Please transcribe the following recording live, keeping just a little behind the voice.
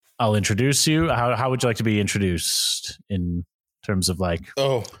I'll introduce you. How would you like to be introduced in terms of like?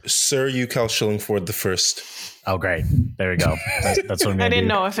 Oh, Sir Yucal Shillingford the First. Oh, great. There we go. That's what I'm going to do. I didn't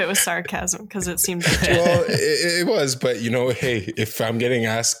know if it was sarcasm because it seemed legit. Well, it was, but hey, if I'm getting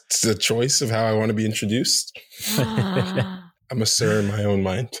asked the choice of how I want to be introduced, I'm a sir in my own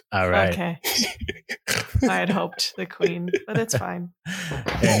mind. All right. Okay. I had hoped the queen, but it's fine.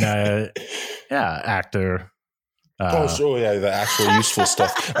 And actor. The actual useful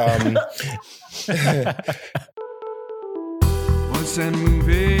stuff. What's that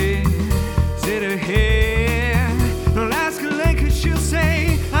movie? Is it ahead? Don't ask Elaine because she'll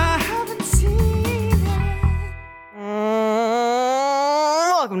say, I haven't seen it.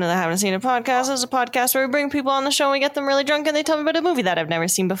 Welcome to the Haven't Seen It podcast. This is a podcast where we bring people on the show and we get them really drunk and they tell me about a movie that I've never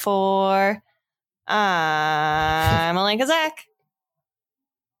seen before. I'm Elaine Kazak.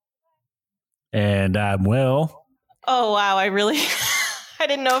 And I'm Will. Oh, wow. I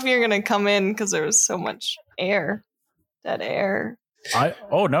didn't know if you were going to come in because there was so much air. Dead air.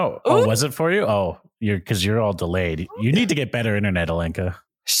 Oh, no. Oh, was it for you? Oh, because you're all delayed. You need to get better internet, Alenka.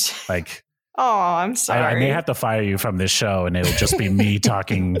 Like, oh, I'm sorry. I may have to fire you from this show and it'll just be me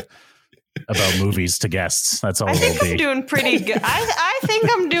talking about movies to guests. That's all I think it'll be. I'm doing pretty good. I think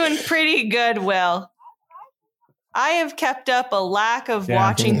I'm doing pretty good, Will. I have kept up a lack of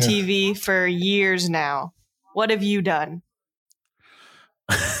watching TV for years now. What have you done?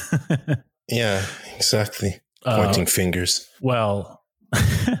 Yeah, exactly. Pointing fingers. Well,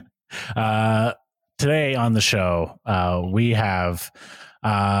 today on the show, we have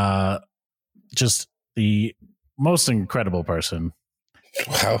just the most incredible person.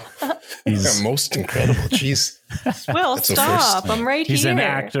 Wow. He's most incredible. Jeez. Will, stop. I'm right He's here. He's an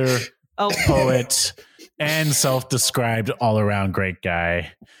actor, poet, and self-described all-around great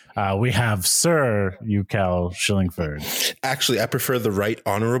guy. We have Sir Yucal Shillingford. Actually, I prefer the Right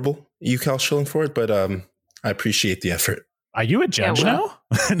Honorable Yucal Shillingford, but I appreciate the effort. Are you a judge now?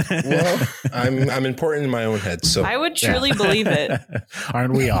 Well, I'm important in my own head, so I would truly believe it.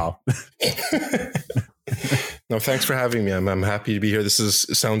 Aren't we all? No, thanks for having me. I'm happy to be here. This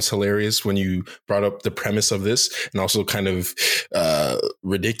sounds hilarious when you brought up the premise of this, and also kind of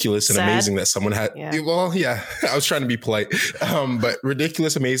ridiculous and amazing that someone had. Yeah. Well, yeah, I was trying to be polite, but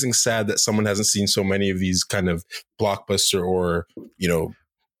ridiculous, amazing, sad that someone hasn't seen so many of these kind of blockbuster or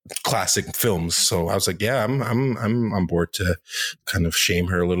classic films. So I was like, yeah, I'm on board to kind of shame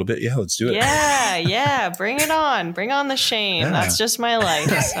her a little bit. Yeah, let's do it. Yeah, bring it on. Bring on the shame. Yeah. That's just my life.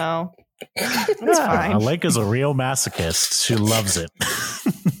 So. That's fine. Alenka's a real masochist. She loves it.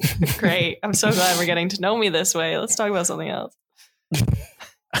 Great. I'm so glad we're getting to know me this way. Let's talk about something else.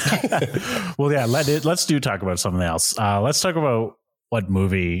 Well, yeah, let's talk about something else. Let's talk about what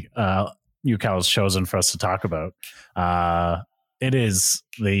movie Yucal has chosen for us to talk about. It is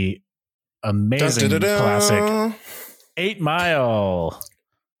the amazing classic 8 Mile.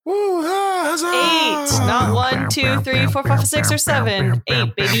 Woo, 8, not 1, 2, 3, 4, 5, 6, or 7.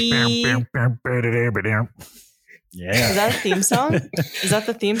 8, baby. Yeah. Is that a theme song? Is that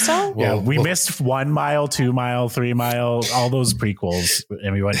the theme song? Yeah, we missed 1 Mile, 2 Mile, 3 Mile, all those prequels,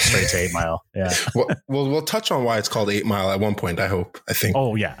 and we went straight to 8 Mile. Yeah. We'll touch on why it's called 8 Mile at one point, I think.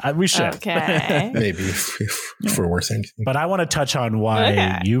 Oh, yeah, we should. Okay. Maybe if we're worth anything. But I want to touch on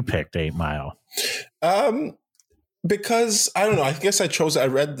why you picked 8 Mile. Because I don't know. I guess I chose it. I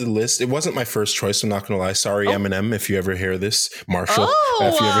read the list. It wasn't my first choice. I'm not going to lie. Sorry, Eminem. If you ever hear this, Marshall.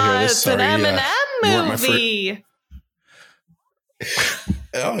 If you ever hear this, it's sorry. An Eminem movie.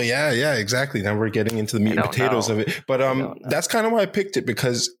 Oh yeah, exactly. Now we're getting into the meat and potatoes of it. But that's kind of why I picked it,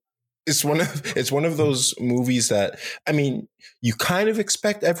 because it's one of those movies that, I mean, you kind of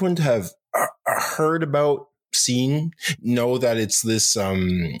expect everyone to have heard about, know that it's this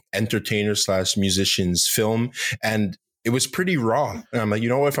entertainer / musician's film, and it was pretty raw. And I'm like,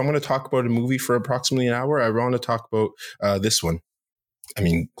 if I'm going to talk about a movie for approximately an hour, I want to talk about this one. I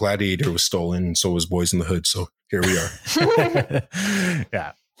mean, Gladiator was stolen, and so was Boys in the Hood. So here we are.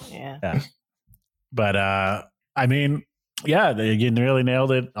 Yeah. But I mean, yeah, you really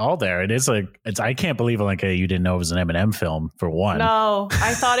nailed it all there. It is I can't believe you didn't know it was an Eminem film, for one. No,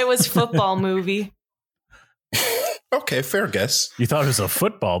 I thought it was a football movie. Okay, fair guess. You thought it was a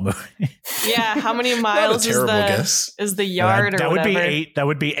football movie? Yeah, how many miles is the yard? That or would whatever? be 8. That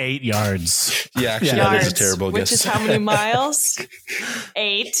would be 8 yards. Yeah, actually, that is a terrible guess. Which is how many miles?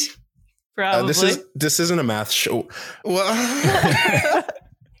 8, probably. This isn't a math show. Well,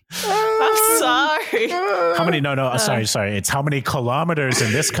 I'm sorry. How many? No. Sorry. It's how many kilometers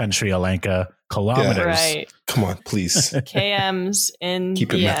in this country, Alenka? Kilometers. Yeah, right. Come on, please. KMs in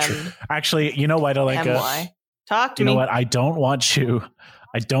keep it metric. Actually, you know what, Alenka? MY. Talk to me. You know what? I don't want you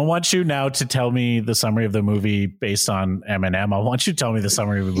I don't want you now to tell me the summary of the movie based on Eminem. I want you to tell me the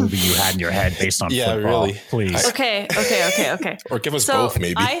summary of the movie you had in your head based on football. Really. Please. Okay. Or give us both,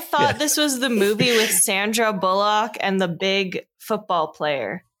 maybe. I thought this was the movie with Sandra Bullock and the big football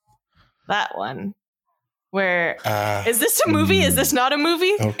player. That one. Where is this a movie? Is this not a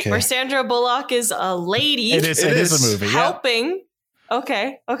movie? Okay. Where Sandra Bullock is a lady. It is a movie. Helping.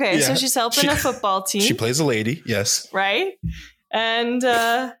 Yeah. Okay. So she's helping a football team. She plays a lady. Yes. Right. And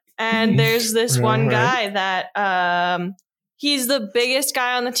there's this one guy that he's the biggest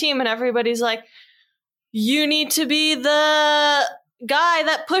guy on the team, and everybody's like, you need to be the guy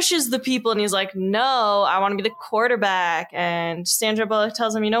that pushes the people. And he's like, no, I want to be the quarterback. And Sandra Bullock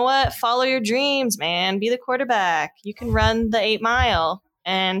tells him, you know what? Follow your dreams, man. Be the quarterback. You can run the 8 mile.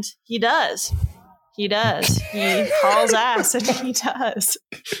 And he does. He hauls ass, and he does.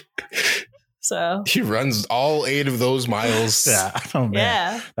 So he runs all 8 of those miles. Yeah. Oh, man.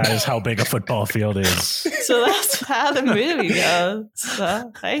 Yeah. That is how big a football field is. So that's how the movie goes.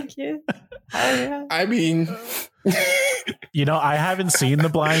 So thank you. I mean, I haven't seen The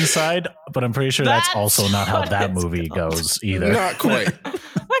Blind Side, but I'm pretty sure that's also not how that movie goes either. Not quite.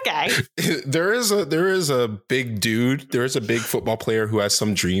 Okay. There is a big dude. There is a big football player who has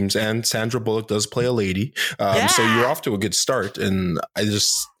some dreams, and Sandra Bullock does play a lady. So you're off to a good start, and I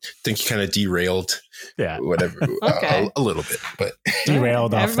just think you kind of derailed. Yeah, whatever. Okay. A little bit, but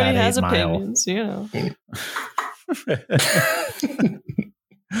derailed off everybody that has 8 mile. Opinions,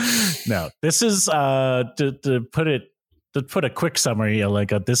 No, this is to put a quick summary.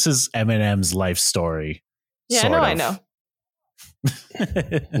 This is Eminem's life story. Yeah, I know.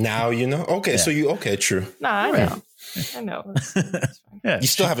 Now you know. Okay, so true. No, I know. I know. Yeah, you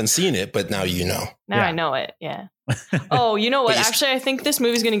still haven't seen it, but now you know. Now I know it. Yeah. Oh, you know what? Actually, I think this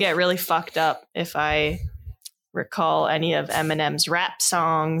movie's going to get really fucked up if I recall any of Eminem's rap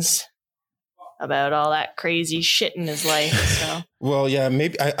songs about all that crazy shit in his life. So. Well, yeah,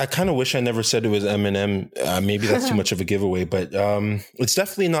 maybe I kind of wish I never said it was Eminem. Maybe that's too much of a giveaway, but it's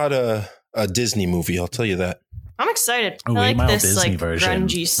definitely not a Disney movie. I'll tell you that. I'm excited. I like this Disney version.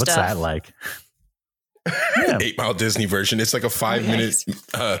 Grungy stuff. What's that like? 8 Mile Disney version. It's like a 5-minute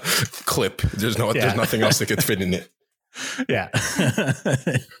clip. There's nothing else that could fit in it. Yeah.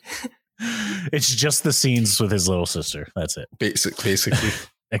 It's just the scenes with his little sister. That's it. Basically.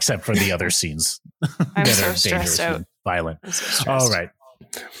 Except for the other scenes. I'm so stressed out. Violent. So all right.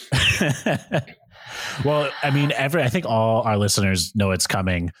 Well, I mean, I think all our listeners know it's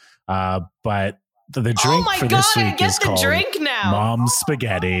coming. But the drink for this week is called drink now. Mom's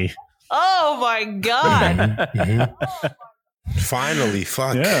Spaghetti. Oh my God. Finally,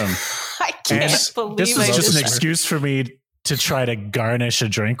 fuck. Yeah. I can't believe this was just an excuse for me to try to garnish a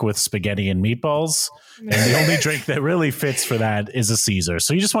drink with spaghetti and meatballs. And the only drink that really fits for that is a Caesar.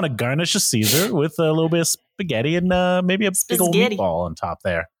 So you just want to garnish a Caesar with a little bit of spaghetti and maybe a big old meatball on top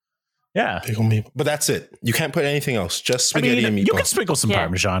there. Yeah. Big old meatball. But that's it. You can't put anything else. Just spaghetti and meatball. You can sprinkle some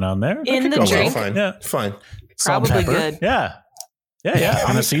Parmesan on there. In the drink. Fine. Probably good. Yeah.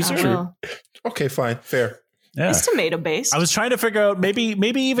 On a Caesar. Okay, fine. Fair. Yeah. It's tomato based. I was trying to figure out maybe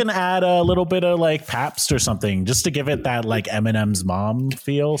even add a little bit of like Pabst or something just to give it that like Eminem's mom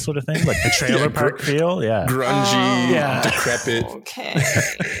feel sort of thing, like the trailer park feel. Yeah. Grungy, decrepit.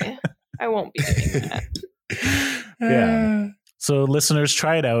 Okay. I won't be doing that. Yeah. So listeners,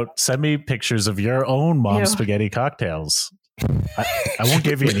 try it out. Send me pictures of your own mom's spaghetti cocktails. I won't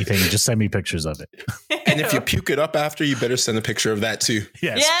give you anything. Just send me pictures of it. And if you puke it up after, you better send a picture of that too.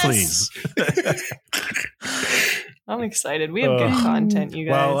 Yes. Please. I'm excited. We have good content, you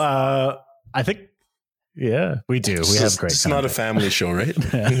guys. Well, I think, we do. We have great It's content. not a family show, right?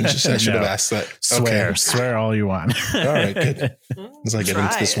 I should have asked that. Swear all you want. All right, good. As I get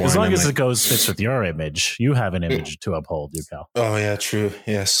into this one. As long as it fits with your image. You have an image to uphold, Yucal. Oh, yeah, true.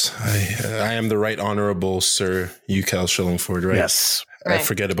 Yes. I am the right honorable Sir Yucal Shillingford, right? Yes. I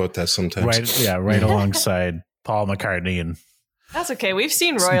forget about that sometimes. Right alongside Paul McCartney and that's okay. We've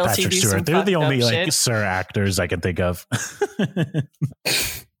seen royalty do some They're the only shit. Sir actors I can think of.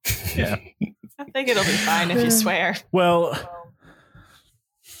 Yeah. I think it'll be fine if you swear. Well,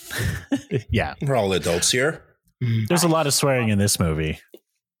 yeah. We're all adults here. There's a lot of swearing in this movie.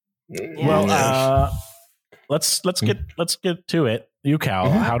 Yeah. Well, let's get to it.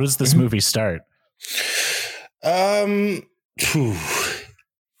 Yucal, how does this movie start?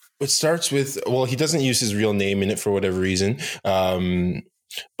 It starts with, he doesn't use his real name in it for whatever reason.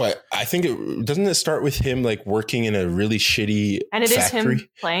 But I think doesn't it start with him like working in a really shitty and it factory? Is him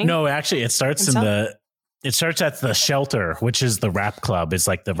playing? No, actually it starts it starts at the Shelter, which is the rap club. It's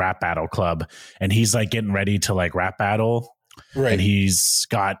like the rap battle club. And he's like getting ready to like rap battle. Right. And he's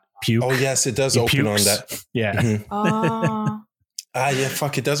got puke. Oh yes, it does open on that. Yeah. Mm-hmm. Oh. Yeah,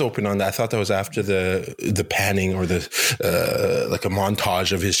 fuck, it does open on that. I thought that was after the panning or the like a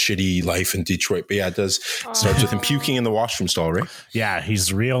montage of his shitty life in Detroit. But yeah, it does starts with him puking in the washroom stall, right? Yeah,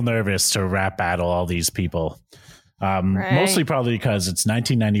 he's real nervous to rap battle all these people. Right. Mostly probably because it's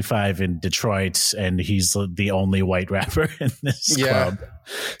 1995 in Detroit and he's the only white rapper in this club.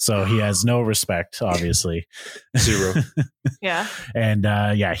 So he has no respect, obviously. Zero. Yeah. And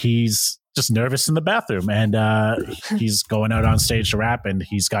he's just nervous in the bathroom, and he's going out on stage to rap, and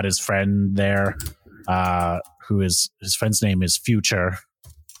he's got his friend there, his friend's name is Future.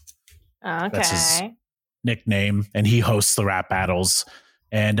 Okay. That's his nickname, and he hosts the rap battles.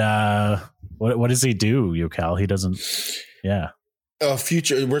 And what does he do, Yukel? He doesn't. Yeah.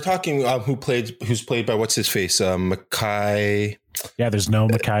 Future. We're talking who's played by what's his face, Mekhi. Yeah, there's no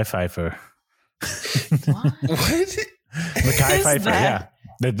Mekhi Phifer. What? Mekhi Phifer. That? Yeah.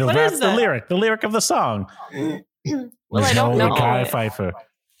 That's the lyric of the song. Well, I don't know. Mekhi Phifer.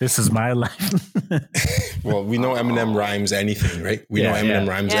 This is my life. Well, we know Eminem rhymes anything, right? We know Eminem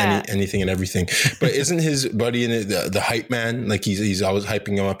rhymes anything and everything. But isn't his buddy in it the hype man? Like he's always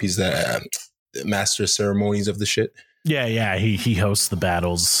hyping him up. He's the master of ceremonies of the shit. Yeah. He hosts the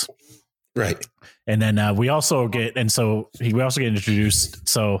battles, right? And then we also get introduced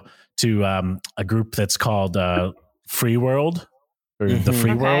to a group that's called Free World. Or the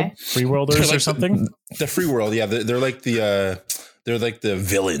Free World, Free Worlders like or something. The Free World, yeah. They're like they're like the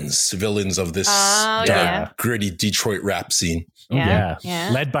villains of this dark, gritty Detroit rap scene. Yeah.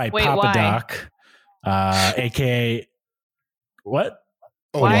 Led by Papa Doc, aka what?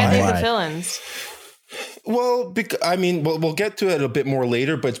 Why are they the villains? Well, we'll get to it a bit more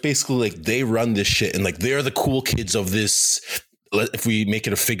later, but it's basically like they run this shit and like they're the cool kids of this. If we make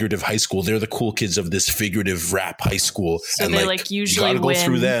it a figurative high school, they're the cool kids of this figurative rap high school, so and they usually you gotta win. Go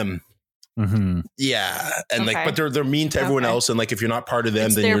through them. Mm-hmm. Yeah, and but they're mean to everyone else, and like if you're not part of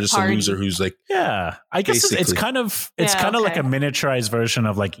them, then you're just a loser who's like. Yeah, I guess it's kind of like a miniaturized version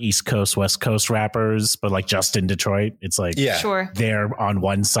of like East Coast, West Coast rappers, but like just in Detroit. It's like they're on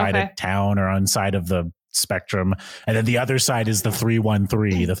one side of town or on side of the spectrum, and then the other side is the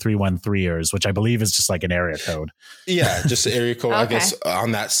 313, the 313ers, which I believe is just like an area code. Yeah, just an area code, I guess,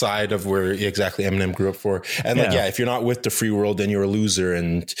 on that side of where exactly Eminem grew up for. And like, if you're not with the Free World, then you're a loser.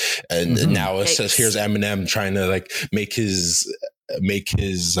 And now it says here's Eminem trying to like make his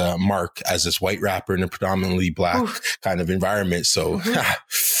mark as this white rapper in a predominantly black kind of environment. So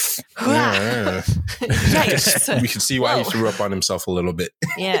we can see why he threw up on himself a little bit.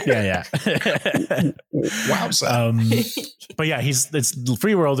 Yeah. Wow. But yeah, it's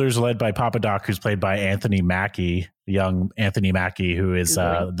Free Worlders led by Papa Doc, who's played by Anthony Mackie, young Anthony Mackie, who is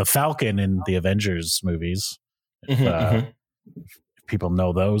the Falcon in the Avengers movies. If people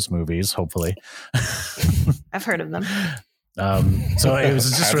know those movies, hopefully. I've heard of them. So it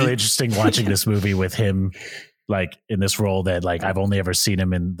was just really interesting watching this movie with him like in this role that like I've only ever seen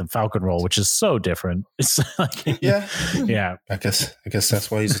him in the Falcon role, which is so different. It's like, yeah. I guess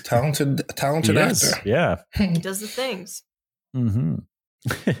that's why he's a talented actor. Yeah, he does the things. Mm-hmm.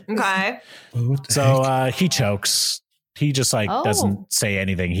 Okay. So he chokes. He just like doesn't say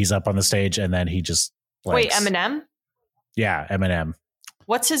anything. He's up on the stage and then he just wait, Eminem? Yeah, Eminem.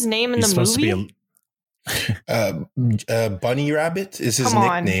 What's his name in the movie? Bunny Rabbit is his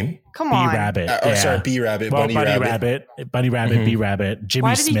nickname. Come on. B Rabbit. Sorry, B Rabbit. Well, Bunny Rabbit. Bunny Rabbit, B Rabbit.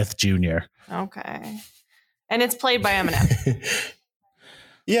 Jimmy Smith Jr. Okay. And it's played by Eminem.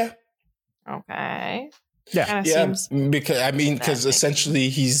 Yeah. Okay. Yeah. Because essentially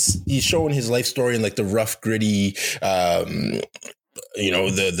he's showing his life story and like the rough, gritty,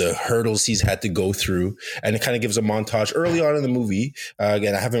 the hurdles he's had to go through, and it kind of gives a montage early on in the movie.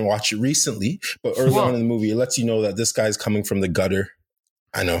 Again, I haven't watched it recently, but early on in the movie, it lets you know that this guy's coming from the gutter.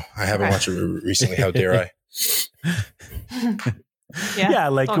 I know I haven't watched it recently. How dare I?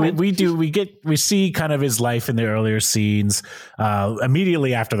 We see kind of his life in the earlier scenes.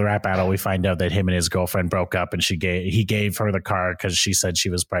 Immediately after the rap battle, we find out that him and his girlfriend broke up, and he gave her the car because she said she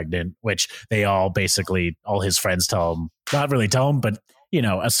was pregnant, which they all his friends not really tell him, but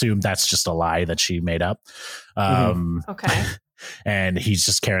assume that's just a lie that she made up. Okay. And he's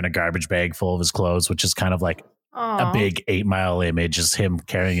just carrying a garbage bag full of his clothes, which is kind of like a big 8 Mile image, is him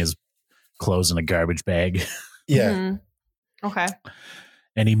carrying his clothes in a garbage bag. Yeah. Mm-hmm. Okay.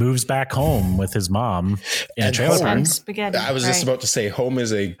 And he moves back home with his mom in a trailer park. Spaghetti. I was just about to say, home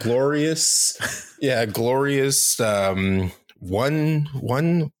is a glorious, one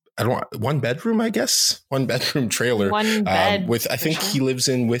bedroom, I guess. 1 bedroom trailer. One bed. I think he lives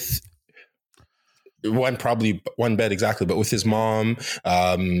in with probably one bed exactly, but with his mom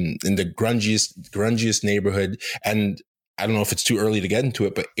in the grungiest neighborhood. And I don't know if it's too early to get into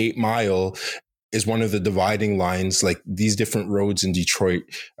it, but 8 Mile is one of the dividing lines. Like these different roads in Detroit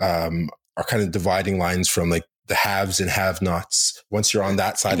are kind of dividing lines from like the haves and have-nots. Once you're on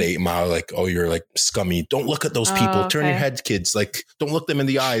that side of 8 Mile, like, oh, you're like scummy. Don't look at those people. Turn your head, kids. Like, don't look them in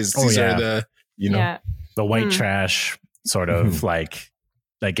the eyes. These are the, the white trash sort of like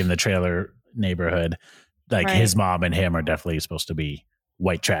in the trailer neighborhood. Like his mom and him are definitely supposed to be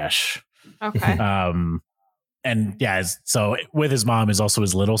white trash. Okay. And yeah, so with his mom is also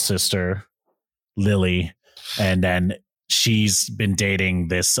his little sister, Lily. And then she's been dating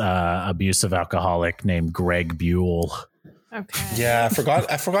this abusive alcoholic named Greg Buell. Okay. Yeah, I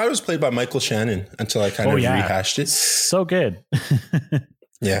forgot it was played by Michael Shannon until I kind of rehashed it. So good.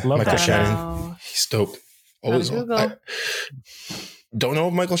 Yeah, Love Michael that. Shannon. He's dope. Always. Don't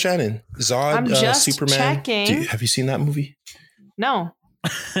know Michael Shannon. Zod, I'm just Superman. checking. Have you seen that movie? No.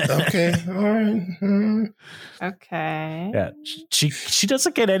 Okay. All right. Okay. Yeah, she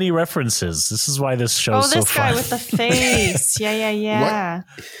doesn't get any references. This is why this show's so fun. Oh, this guy with the face. Yeah.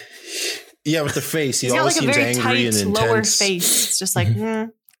 What? Yeah, with the face. He's got always like a seems very angry tight and intense. lower face. It's just like,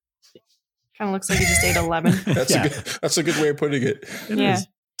 kind of looks like he just ate a lemon. That's a good way of putting it. Yeah.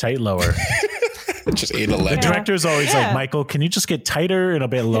 Tight lower. Just ate a lemon. The director's always like, Michael, can you just get tighter and a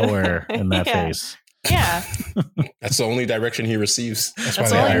bit lower in that face? Yeah. That's the only direction he receives.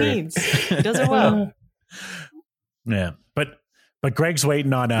 That's all he needs. He does it well. Yeah. But Greg's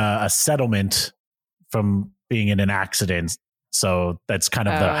waiting on a settlement from being in an accident. So that's kind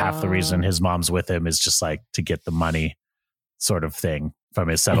of half the reason his mom's with him is just like to get the money sort of thing from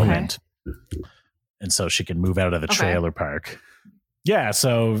his settlement. And so she can move out of the trailer park. Yeah.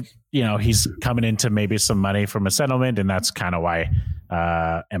 So, he's coming into maybe some money from a settlement. And that's kind of why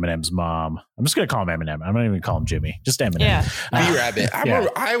Eminem's mom, I'm just going to call him Eminem. I'm not even going to call him Jimmy, just Eminem. Yeah. B-Rabbit.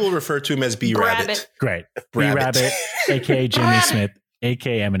 I will refer to him as B-Rabbit. Great. B-Rabbit, a.k.a. Jimmy Smith,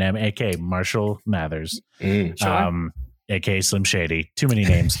 a.k.a. Eminem, a.k.a. Marshall Mathers, Sure. a.k.a. Slim Shady. Too many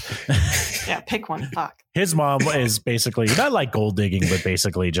names. Yeah, pick one. Fuck. His mom is basically not like gold digging, but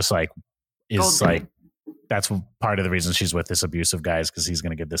basically just like that's part of the reason she's with this abusive guy is because he's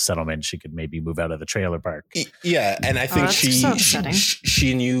going to get this settlement. She could maybe move out of the trailer park. Yeah, and I think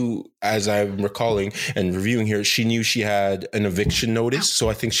she knew, as I'm recalling and reviewing here, she knew she had an eviction notice. So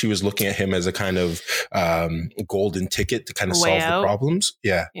I think she was looking at him as a kind of golden ticket to kind of solve the problems.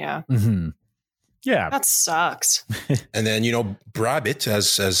 Yeah. Yeah. Mm-hmm. Yeah. That sucks. And then, Brabbit,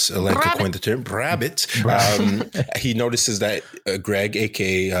 as Alenka coined the term, Brabbit, he notices that Greg,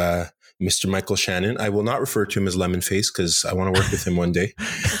 a.k.a. Mr. Michael Shannon, I will not refer to him as Lemonface because I want to work with him one day.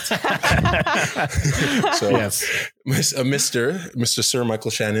 So, yes. Mr. Sir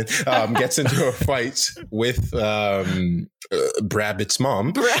Michael Shannon gets into a fight with Brabbit's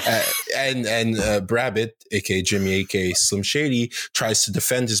mom, and Brabbit, aka Jimmy, aka Slim Shady, tries to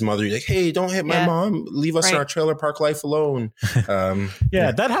defend his mother. He's like, "Hey, don't hit my mom. Leave us in our trailer park life alone."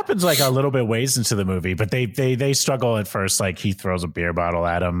 That happens like a little bit ways into the movie, but they struggle at first. Like he throws a beer bottle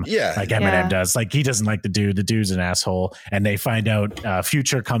at him, like Eminem does. Like he doesn't like the dude. The dude's an asshole, and they find out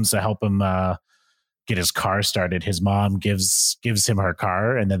Future comes to help him get his car started. His mom gives him her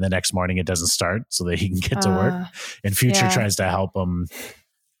car, and then the next morning it doesn't start so that he can get to work. And Future tries to help him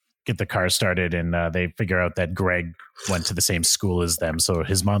get the car started, and they figure out that Greg went to the same school as them, so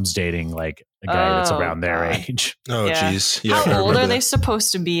his mom's dating like a guy that's around their age. Oh geez. How old are they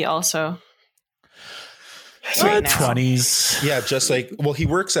supposed to be also? 20s. Yeah, just like, well, he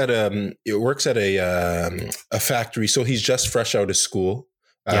works at a factory, so he's just fresh out of school.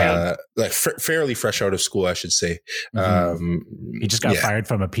 Fairly fresh out of school, I should say. He just got fired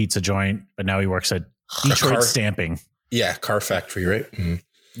from a pizza joint, but now he works at Detroit Stamping. Yeah, car factory, right?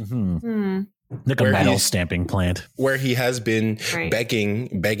 Like a metal stamping plant, where he has been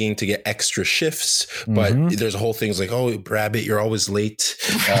begging to get extra shifts, but there's a whole thing like, "Oh, Brabbit, you're always late."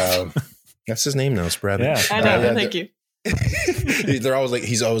 That's his name now, it's Brabbit. Yeah, I know. Thank you. They're always like,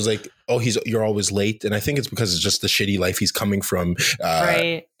 he's always like, "Oh, you're always late," and I think it's because it's just the shitty life he's coming from.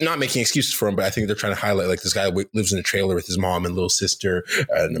 Not making excuses for him, but I think they're trying to highlight like this guy lives in a trailer with his mom and little sister,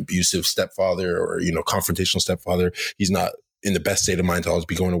 an abusive stepfather or confrontational stepfather. He's not in the best state of mind to always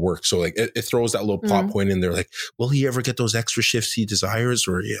be going to work. So like it throws that little plot point in there. Like, will he ever get those extra shifts he desires,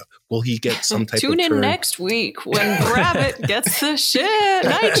 or will he get some type of tune in next week when Brabbit gets the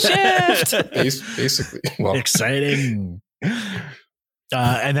night shift. Basically, well, exciting.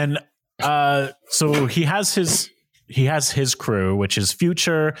 And then so he has his crew, which is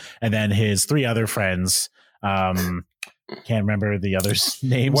Future, and then his 3 other friends. can't remember the others'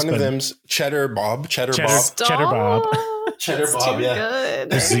 names. One of them's Cheddar Bob. Cheddar Bob. Cheddar Bob, yeah.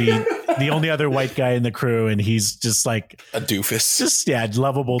 Is the only other white guy in the crew, and he's just like a doofus. Just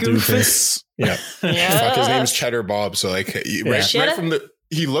lovable doofus. Yeah. Fuck, his name's Cheddar Bob. So like right from the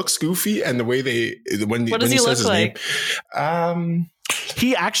he looks goofy, and the way when he says his name.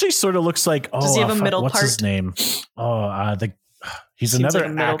 He actually sort of looks like does he have a middle what's part? His name? He's Seems another like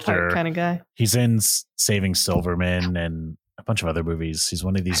a middle actor part kind of guy. He's in Saving Silverman and a bunch of other movies. He's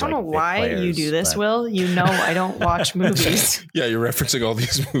one of these. I don't know why players, you do this, Will. You know I don't watch movies. Yeah, you're referencing all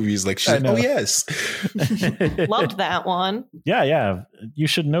these movies. Like, she's like, oh yes, loved that one. Yeah. You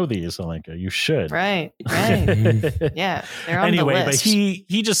should know these, Alenka. You should. Right. Yeah, they're on the list. But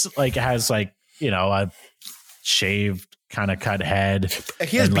he just like has like a shaved kind of cut head.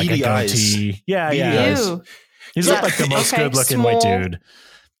 He has beady eyes. Yeah. Ew. He's not like the most good looking white dude.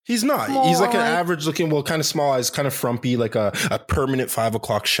 He's not. He's like an average looking, kind of small eyes, kind of frumpy, like a permanent 5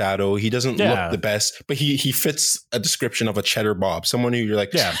 o'clock shadow. He doesn't look the best, but he fits a description of a Cheddar Bob. Someone who you're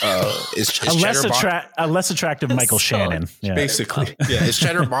like, is a less attractive Michael Shannon. Yeah. Basically. Yeah. Is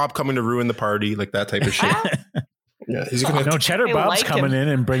Cheddar Bob coming to ruin the party? Like that type of shit. Yeah. He's gonna Cheddar Bob's coming in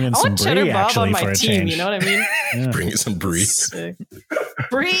and bringing some brie actually for a team, change. You know what I mean? Bringing some brie.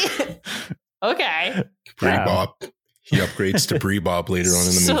 Brie. Okay. Brie Bob. He upgrades to Brie Bob later on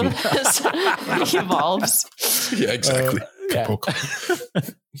in the movie. He evolves. Yeah, exactly.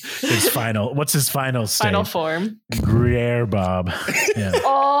 What's his final state? Final form. Gruyere Bob. Yeah.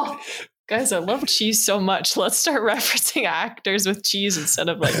 Oh, guys, I love cheese so much. Let's start referencing actors with cheese instead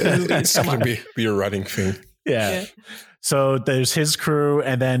of like movies. That's going to be a running thing. Yeah. So there's his crew,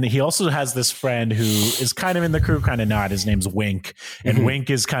 and then he also has this friend who is kind of in the crew, kind of not. His name's Wink, and Wink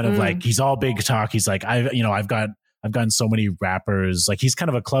is kind of like, he's all big talk. He's like, I've gotten so many rappers. Like, he's kind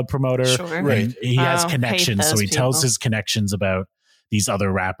of a club promoter. Sure. Right. He has connections, so he tells his connections about these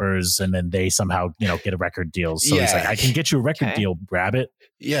other rappers, and then they somehow get a record deal. So he's like, I can get you a record deal, Rabbit.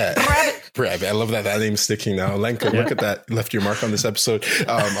 Yeah. Rabbit. I love that name's sticking now. Lenka, look at that. Left your mark on this episode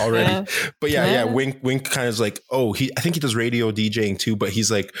already. Yeah. But yeah. Wink kind of is like, I think he does radio DJing too, but he's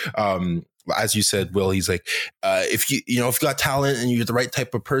like, as you said, Will, he's like, if you got talent and you're the right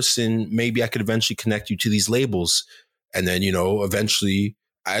type of person, maybe I could eventually connect you to these labels. And then, eventually,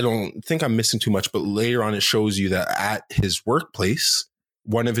 I don't think I'm missing too much, but later on it shows you that at his workplace,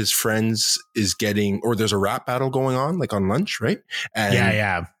 one of his friends is there's a rap battle going on, like on lunch, right? And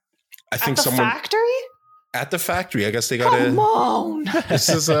yeah. I think at the factory? At the factory, I guess they got Come on. This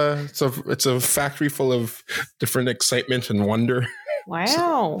is it's a factory full of different excitement and wonder.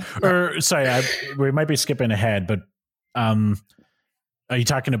 Wow. We might be skipping ahead, but are you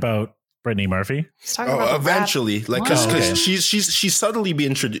talking about Brittany Murphy? Eventually, like because she's subtly been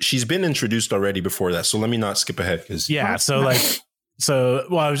introduced. She's been introduced already before that. So let me not skip ahead because I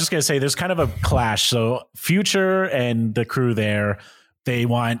was just gonna say there's kind of a clash. So Future and the crew there, they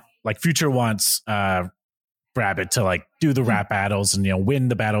want Future wants Rabbit to like do the rap battles and win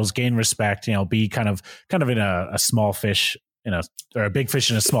the battles, gain respect, be kind of in a small fish or a big fish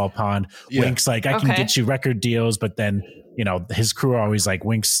in a small pond. Yeah. Wink's like, I can get you record deals, but then his crew are always like,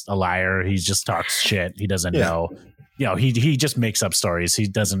 Wink's a liar. He just talks shit. He doesn't know. He just makes up stories.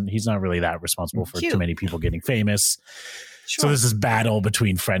 He's not really that responsible for too many people getting famous. Sure. So there's this battle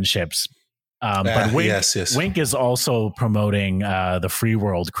between friendships. But Wink is also promoting the Free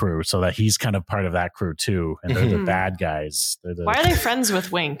World crew, so that he's kind of part of that crew too, and they're the bad guys. Why are they friends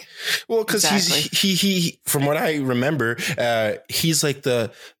with Wink? Well, because he from what I remember, he's like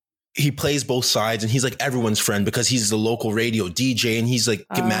he plays both sides, and he's like everyone's friend because he's the local radio DJ, and he's like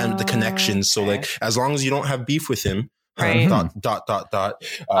man with the connections. So like as long as you don't have beef with him, right.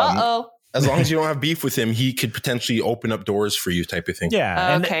 As long as you don't have beef with him, he could potentially open up doors for you, type of thing.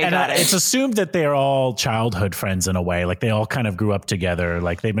 Yeah, and it's assumed that they're all childhood friends in a way. Like they all kind of grew up together.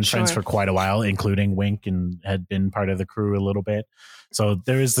 Like they've been friends for quite a while, including Wink, and had been part of the crew a little bit. So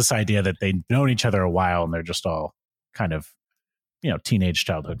there is this idea that they've known each other a while, and they're just all kind of, teenage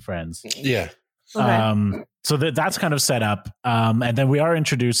childhood friends. Yeah. Okay. So that's kind of set up, and then we are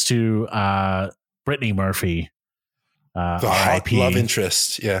introduced to Brittany Murphy. The hot love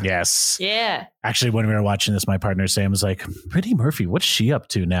interest. Yeah. Yes. Yeah. Actually, when we were watching this, my partner Sam was like, Brittany Murphy, what's she up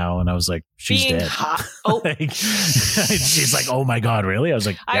to now? And I was like, she's dead. Hot. Oh. She's like, oh my God, really? I was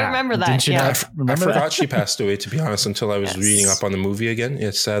like, I remember that. Didn't you I forgot she passed away, to be honest, until I was reading up on the movie again.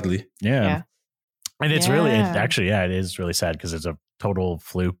 Yeah, sadly. Yeah. And it's really, it is really sad because it's a total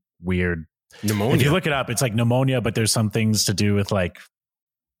fluke, weird pneumonia. If you look it up, it's like pneumonia, but there's some things to do with like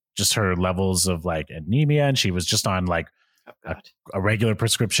just her levels of like anemia, and she was just on like a regular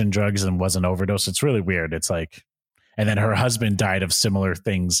prescription drugs and wasn't overdosed. It's really weird. It's like and then her husband died of similar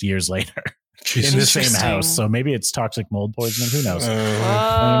things years later. In the same house. So maybe it's toxic mold poisoning. Who knows? Whoa.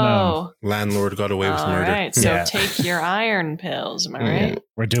 I don't know. Landlord got away with murder. All right. So take your iron pills. Am I right?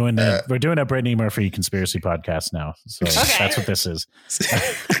 We're doing a Brittany Murphy conspiracy podcast now. So that's what this is.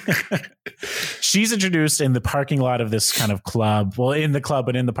 She's introduced in the parking lot of this kind of club. Well, in the club,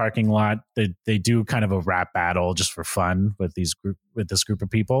 but in the parking lot, they do kind of a rap battle just for fun with this group of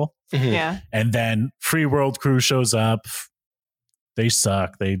people. Yeah. And then Free World Crew shows up. They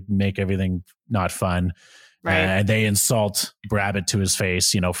suck. They make everything not fun. Right. And they insult Brabbit to his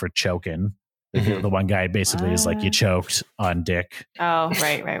face, for choking. The one guy basically is like, you choked on Dick. Oh,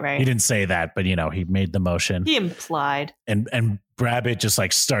 right. He didn't say that, but he made the motion. He implied. And Brabbit just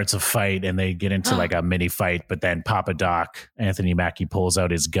like starts a fight and they get into like a mini fight, but then Papa Doc, Anthony Mackie, pulls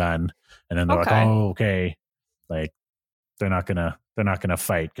out his gun and then they're like, oh, okay. Like they're not gonna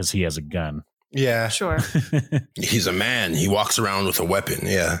fight because he has a gun. Yeah, sure. He's a man. He walks around with a weapon.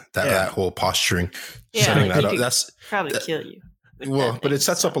 Yeah, that whole posturing, setting that up. That's probably kill you. Well, but it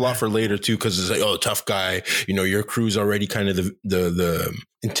sets up a lot for later too, because it's like, oh, tough guy. Your crew's already kind of the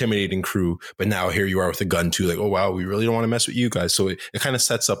intimidating crew, but now here you are with a gun too. Like, oh wow, we really don't want to mess with you guys. So it kind of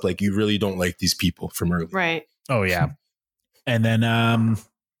sets up like you really don't like these people from early. Right. Oh yeah, and then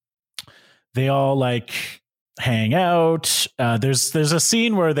they all like hang out. There's a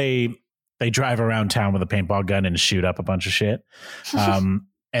scene where they drive around town with a paintball gun and shoot up a bunch of shit.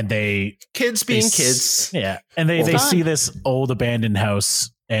 And kids being kids. Yeah. And they see this old abandoned house,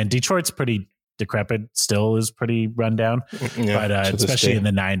 and Detroit's pretty decrepit, still is pretty run down, but especially in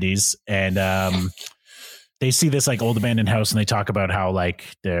the 90s. And they see this like old abandoned house and they talk about how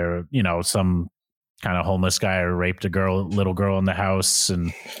like they're, some kind of homeless guy or raped a little girl in the house.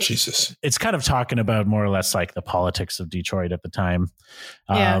 And Jesus, it's kind of talking about more or less like the politics of Detroit at the time.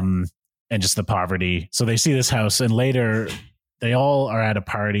 And just the poverty. So they see this house, and later they all are at a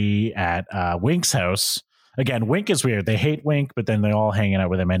party at Wink's house. Again, Wink is weird. They hate Wink, but then they're all hanging out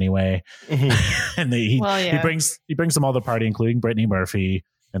with him anyway. And he brings them all to the party, including Brittany Murphy,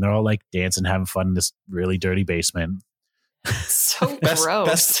 and they're all like dancing, having fun in this really dirty basement. So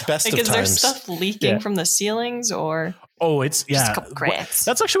gross. Best like, of is there times. stuff leaking from the ceilings, or it's just a couple cracks?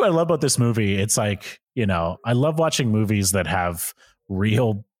 That's actually what I love about this movie. It's like, I love watching movies that have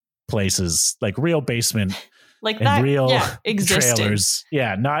real places, like real basement, like and that, real trailers.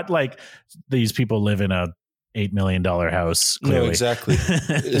 Yeah, not like these people live in a $8 million house. Clearly. No, exactly.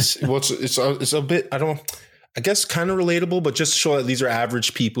 It's a bit, I guess kind of relatable, but just show that these are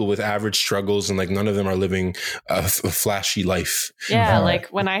average people with average struggles, and like none of them are living a flashy life. Yeah, like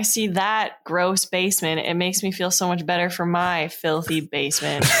when I see that gross basement, it makes me feel so much better for my filthy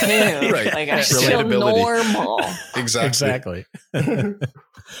basement too. Right. Like I feel normal. Exactly.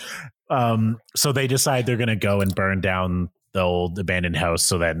 So they decide they're going to go and burn down the old abandoned house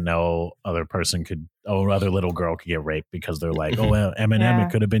so that no other other little girl could get raped, because they're like, oh, Eminem,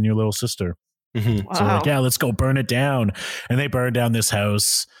 it could have been your little sister. Wow. So like, let's go burn it down. And they burn down this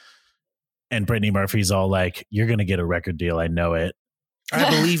house, and Brittany Murphy's all like, you're going to get a record deal. I know it. I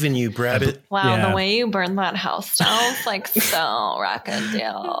believe in you, Brabbit. Wow, the way you burned that house sounds like so record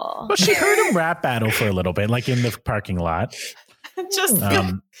deal. Well, she heard him rap battle for a little bit, like in the parking lot. Just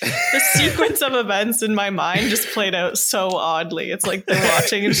the sequence of events in my mind just played out so oddly. It's like they're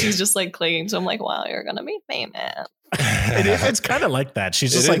watching and she's just like clinging. So I'm like, wow, you're going to be famous. It's kind of like that.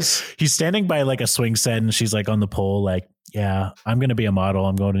 She's just he's standing by like a swing set and she's like on the pole, like, yeah, I'm going to be a model.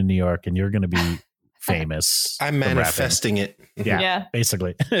 I'm going to New York and you're going to be famous. I'm manifesting it. Yeah,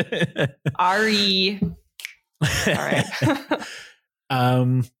 basically. Ari. All right.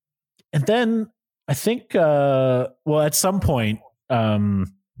 And then I think, at some point,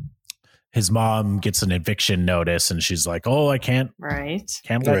 his mom gets an eviction notice and she's like, oh, I can't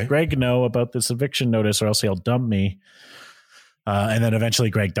let Greg know about this eviction notice or else he'll dump me. And then eventually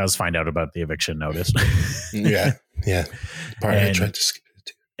Greg does find out about the eviction notice. Yeah. Part of it tried to skip it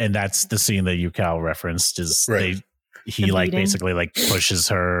too. And that's the scene that Yucal referenced is he like basically like pushes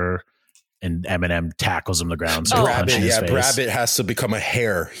her and Eminem tackles him to the ground. So Brabbit has to become a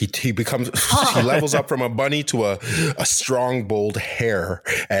hare. He becomes he levels up from a bunny to a strong, bold hare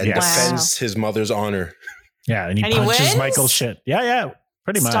and defends his mother's honor. Yeah, and he punches Michael shit. Yeah,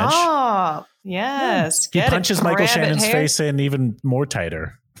 pretty much. Stop. Yes. He punches Michael Shannon's face in even more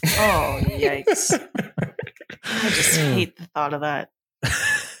tighter. Oh, yikes. I just hate the thought of that.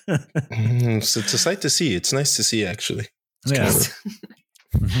 So it's a sight to see. It's nice to see, actually.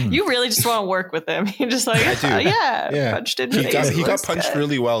 You really just want to work with him. You're just like, punched in the face. He got punched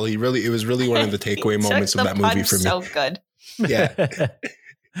really well. It was really one of the takeaway moments of that movie for me. So good. Yeah.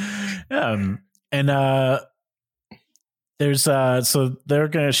 There's so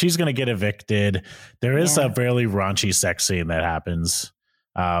she's gonna get evicted. There is a fairly raunchy sex scene that happens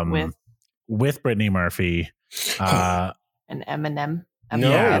with Brittany Murphy and Eminem.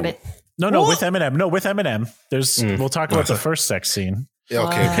 No, with Eminem. No, with Eminem. We'll talk about the first sex scene.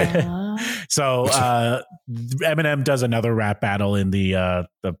 Okay. So Eminem does another rap battle in the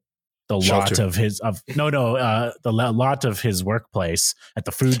lot of his the lot of his workplace at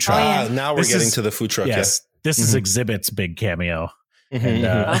the food truck. Now we're getting to the food truck. Yes, this is Exhibit's big cameo. And,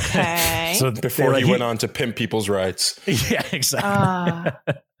 okay. So before he went on to pimp people's rights. Yeah, exactly.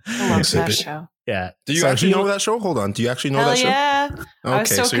 I love that show. Yeah. Do you actually know that show? Hold on. Do you actually know that show? Yeah. Okay, I was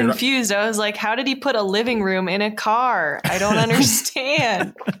so confused. I was like, how did he put a living room in a car? I don't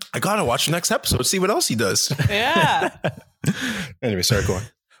understand. I gotta watch the next episode, see what else he does. Yeah. Anyway, sorry, go on.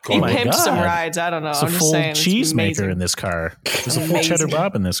 He pimps some rides. I don't know. It's I'm just saying. It's a full cheesemaker in this car. There's a full cheddar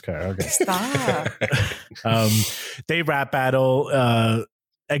Bob in this car. Okay. Stop. They rap battle,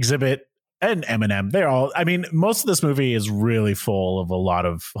 Exhibit and Eminem. They're all, I mean, most of this movie is really full of a lot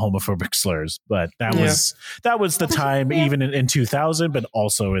of homophobic slurs, but that was the time even in 2000, but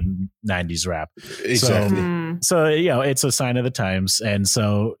also in 90s rap. Exactly. So it's a sign of the times. And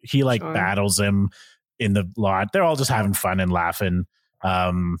so he battles him in the lot. They're all just having fun and laughing.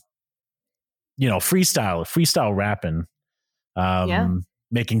 Freestyle rapping,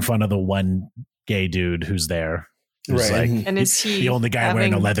 making fun of the one gay dude who's there. Right. And is he the only guy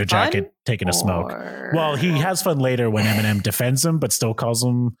wearing a leather jacket taking a smoke? Well, he has fun later when Eminem defends him, but still calls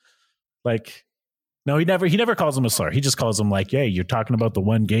him no, he never calls him a slur. He just calls him yeah, you're talking about the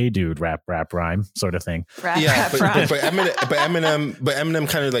one gay dude, rap rhyme sort of thing. But Eminem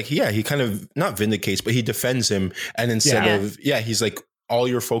kind of he kind of not vindicates, but he defends him. And instead of he's like, all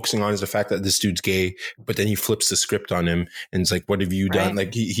you're focusing on is the fact that this dude's gay, but then he flips the script on him and it's like, what have you done?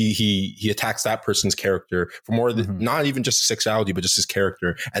 Like he attacks that person's character for more than not even just his sexuality, but just his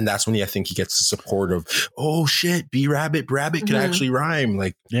character. And that's when I think he gets the support of, oh shit, B-Rabbit can actually rhyme.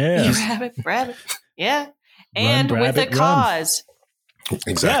 B-Rabbit. Yeah. And run, with a cause.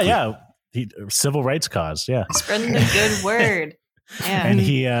 Exactly. Yeah. Civil rights cause. Yeah. Spreading the good word. Yeah. And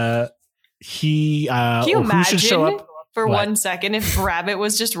he can you imagine should show up? For 1 second, if Rabbit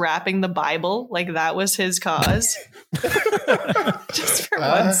was just rapping the Bible, that was his cause. Just for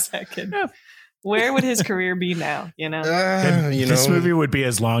 1 second. Where would his career be now? This movie would be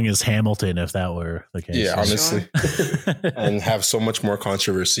as long as Hamilton if that were the case. Yeah, honestly. And have so much more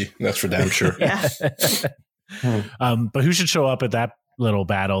controversy. That's for damn sure. Yeah. But who should show up at that little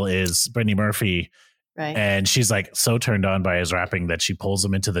battle is Brittany Murphy. Right. And she's so turned on by his rapping that she pulls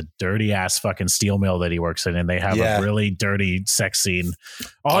him into the dirty ass fucking steel mill that he works in, and they have a really dirty sex scene.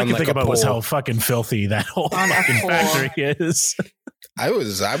 All I can think about was how fucking filthy that whole fucking factory is. I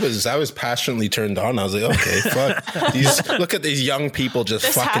was passionately turned on. I was like, okay, fuck. Look at these young people just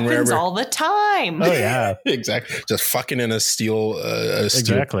this fucking happens wherever. all the time. Oh yeah, exactly. Just fucking in a steel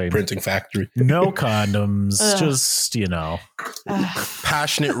printing factory. No condoms, just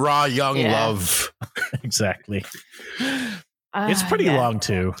passionate, raw, young love. Exactly. It's pretty long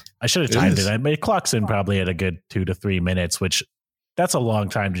too. I should have timed it. I mean, it clocks in probably at a good 2 to 3 minutes, which that's a long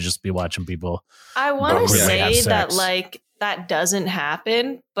time to just be watching people. I want to say that that doesn't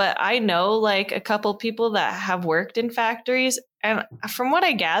happen, but I know a couple people that have worked in factories, and from what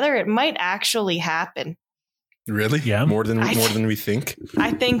I gather, it might actually happen. Really? Yeah. More than we think.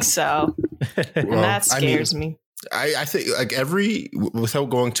 I think so. And that scares me. I think without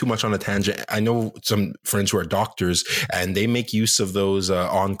going too much on a tangent, I know some friends who are doctors and they make use of those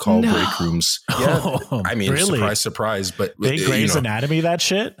on-call break rooms. Yeah. I mean, really? Surprise. But they Grey's Anatomy that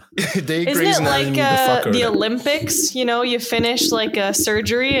shit? They Isn't Grey's it Anatomy the Olympics? You finish a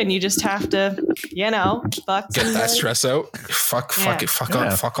surgery and you just have to, fuck. Get that stress out. Fuck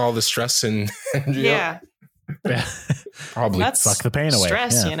all the stress and probably that's fuck the pain away.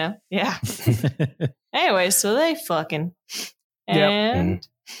 Stress, Yeah. Anyway, so they fucking and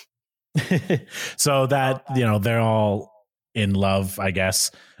so that they're all in love, I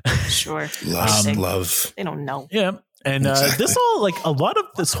guess. Sure. Love. They don't know. Yeah. And this all a lot of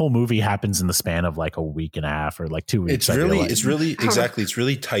this whole movie happens in the span of a week and a half or 2 weeks. It's really exactly. It's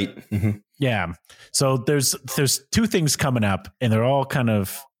really tight. Mm-hmm. Yeah. So there's 2 things coming up, and they're all kind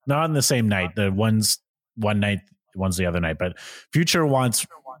of not on the same night. The one's one night, one's the other night. But Future wants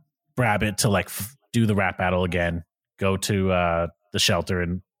Rabbit to do the rap battle again, go to the shelter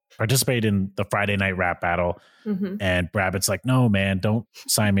and participate in the Friday night rap battle. Mm-hmm. And Rabbit's like, no, man, don't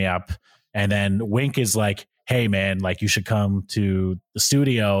sign me up. And then Wink is like, hey, man, you should come to the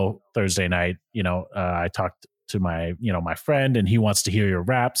studio Thursday night. I talked to my friend and he wants to hear your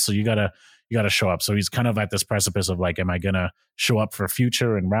rap. So you gotta you got to show up. So he's kind of at this precipice of like, am I going to show up for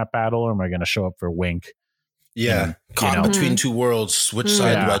Future and rap battle, or am I going to show up for Wink? Yeah. Caught between two worlds. Which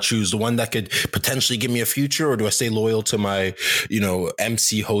side do I choose? The one that could potentially give me a future, or do I stay loyal to my,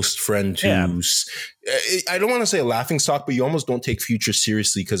 MC host friend who's, I don't want to say a laughing stock, but you almost don't take Future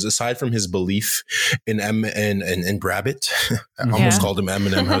seriously, because aside from his belief in Brabbit, I almost called him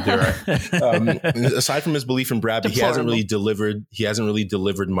Eminem. How dare I? Aside from his belief in Brabbit, he hasn't really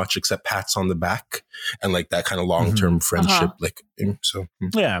delivered much except pats on the back and like that kind of long-term friendship. Like, so.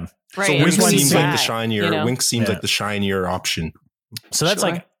 Yeah. Right. So Wink seems like the shinier. Wink seems like the shinier option. So that's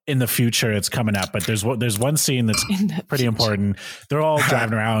like in the future. It's coming up, but there's one scene that's pretty important. They're all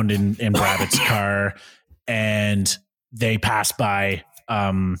driving around in Brabbit's car, and they pass by,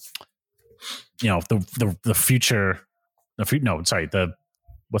 the future.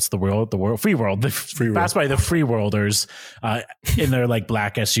 What's the world? Free world. Pass by the free worlders in their like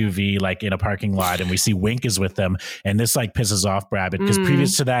black SUV, like in a parking lot, and we see Wink is with them, and this like pisses off Brabbit, because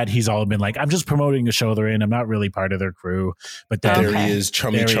previous to that, he's all been like, I'm just promoting the show they're in. I'm not really part of their crew. But then there he is,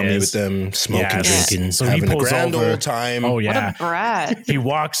 chummy with them, smoking, drinking, so having a grand old time. Oh yeah, what a brat. He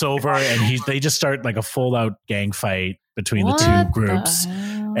walks over and they just start like a full out gang fight between the two groups.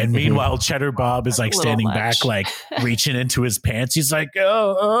 And meanwhile, Cheddar Bob is like standing back, like reaching into his pants. He's like,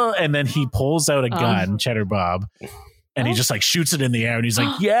 and then he pulls out a gun, Cheddar Bob, and he just like shoots it in the air. And he's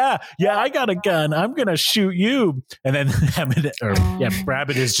like, yeah, I got a gun. I'm going to shoot you. And then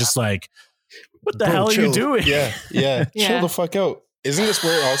Brabbit is just like, what the hell are you doing? Yeah. Chill the fuck out. Isn't this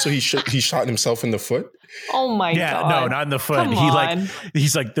where also he shot himself in the foot? Oh my God. No, not in the foot.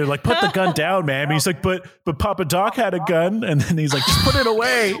 He's like, they're like, put the gun down, man. And he's like, but Papa Doc had a gun. And then he's like, just put it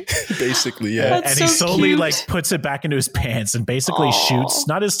away. Basically, yeah. That's and he slowly like puts it back into his pants and basically shoots,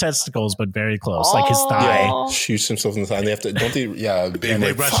 not his testicles, but very close, like his thigh. Yeah, shoots himself in the thigh. And they have to, don't they? Yeah.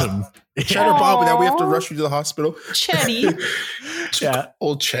 They rush him. Cheddar Bob, and now we have to rush you to the hospital. Chetty.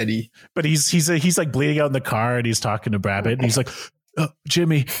 Old Chetty. But he's like bleeding out in the car, and he's talking to Brabbit, and he's like,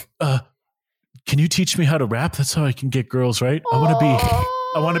 Jimmy, can you teach me how to rap? That's how I can get girls, right? I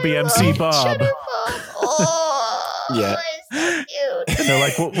want to be MC Bob. Yeah. So cute. And they're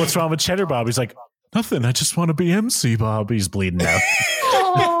like, what's wrong with Cheddar Bob? He's like, nothing. I just want to be MC Bob. He's bleeding out.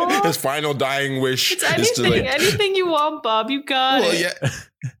 His final dying wish is to like, anything you want, Bob. You got it.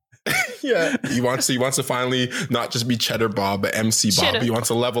 Yeah. He wants to finally not just be Cheddar Bob, but MC Bob. He wants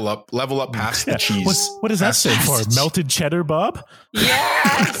to level up past the cheese. What does that stand for? Melted Cheddar Bob?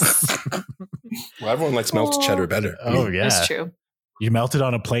 Yes. Well, everyone likes melted cheddar better. Oh yeah, that's true. You melt it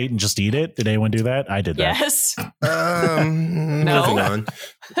on a plate and just eat it? Did anyone do that? I did that. Yes. Moving on.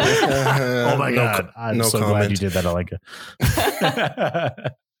 Oh my God. I'm so comment. glad you did that. I like it.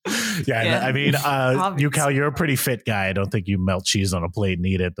 Yeah, I mean, Cal, you're a pretty fit guy. I don't think you melt cheese on a plate and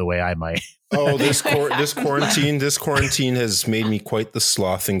eat it the way I might. Oh, this quarantine has made me quite the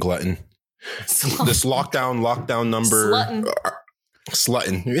sloth and glutton. This lockdown number.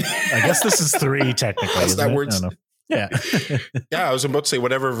 Slutting. I guess this is 3 technically. That's that word. Yeah. Yeah, I was about to say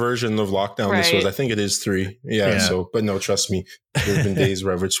whatever version of lockdown this was. I think it is 3. Yeah. So, but no, trust me, there's been days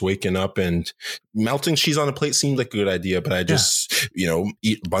where it's waking up and melting cheese on a plate seemed like a good idea, but I just,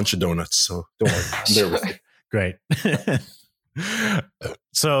 eat a bunch of donuts. So don't worry. I'm there with it. Great.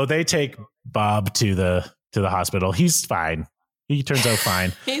 So they take Bob to the hospital. He's fine. He turns out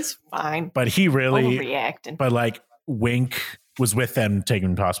fine. He's fine. But he really overreacting. But like Wink was with them taking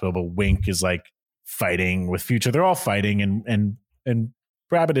him to the hospital, but Wink is like fighting with Future. They're all fighting, and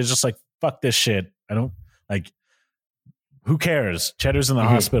Brabbit is just like, fuck this shit. I don't like, who cares? Cheddar's in the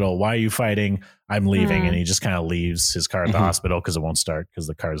hospital. Why are you fighting? I'm leaving. And he just kind of leaves his car at the hospital because it won't start because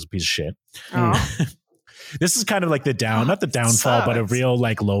the car is a piece of shit. This is kind of like not the downfall, but a real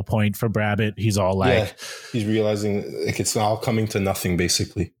like low point for Brabbit. He's all like, he's realizing like it's all coming to nothing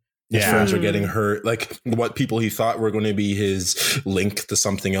basically. His friends are getting hurt. Like what people he thought were going to be his link to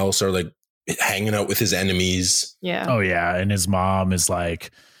something else are like hanging out with his enemies. Yeah. Oh yeah. And his mom is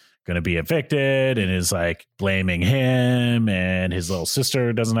like going to be evicted and is like blaming him, and his little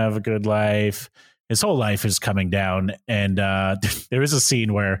sister doesn't have a good life. His whole life is coming down. And there is a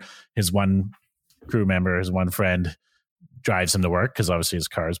scene where his one crew member, his one friend, drives him to work because obviously his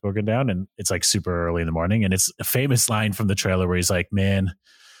car is broken down, and it's like super early in the morning. And it's a famous line from the trailer where he's like, man,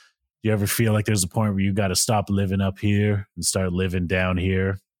 do you ever feel like there's a point where you got to stop living up here and start living down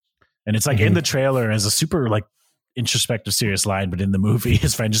here? And it's like in the trailer as a super like introspective, serious line, but in the movie,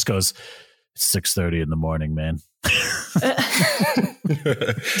 his friend just goes, it's 6:30 in the morning, man.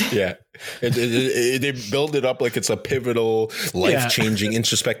 Yeah. They build it up like it's a pivotal, life-changing,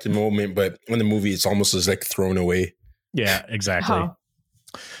 introspective moment, but in the movie, it's almost as like thrown away. Yeah, exactly.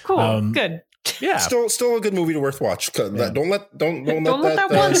 Cool. Good. Yeah. Still a good movie to worth watch. Yeah. Don't let that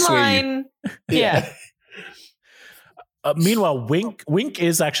one line. Yeah. Meanwhile, Wink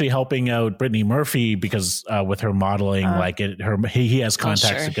is actually helping out Brittany Murphy because with her modeling, he has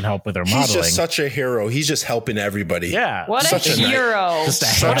contacts that can help with her modeling. He's just such a hero. He's just helping everybody. Yeah, what a hero!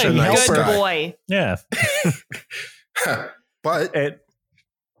 Such a nice good guy. boy. Yeah, but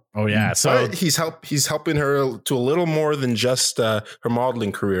he's helping her to a little more than just her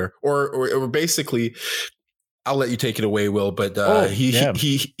modeling career, or basically. I'll let you take it away, Will. But he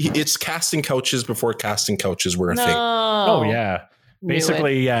it's casting couches before casting couches were a thing. Oh yeah,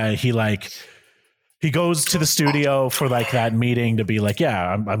 basically, he goes to the studio for like that meeting to be like,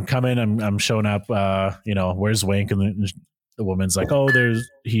 I'm coming, I'm showing up. Where's Wink? And the woman's like, all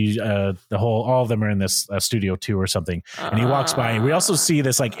of them are in this studio too or something. And he walks by. We also see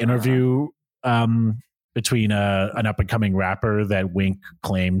this like interview between an up and coming rapper that Wink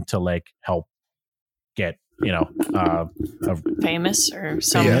claimed to like help get. Famous or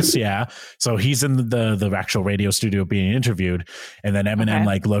something. Famous, yeah. So he's in the actual radio studio being interviewed, and then Eminem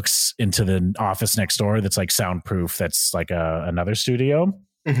like looks into the office next door that's like soundproof. That's like another studio,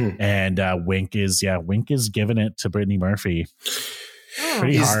 and Wink is giving it to Brittany Murphy.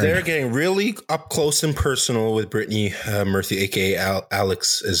 He's there getting really up close and personal with Brittany Murphy, aka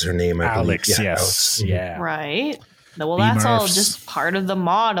Alex is her name. I believe. Yes, Alex. Yeah, right. Well, that's all just part of the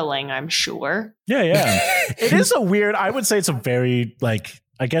modeling, I'm sure. Yeah. It is I would say it's a very,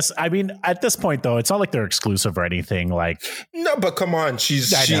 at this point, though, it's not like they're exclusive or anything. Like, no, but come on.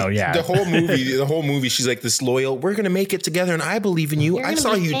 The whole movie, she's like this loyal, we're going to make it together and I believe in you. I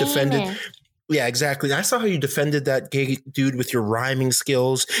saw you defended. Yeah, exactly. I saw how you defended that gay dude with your rhyming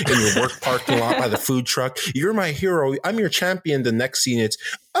skills in your work parking lot by the food truck. You're my hero. I'm your champion. The next scene, it's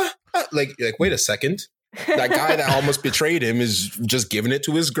wait a second. That guy that almost betrayed him is just giving it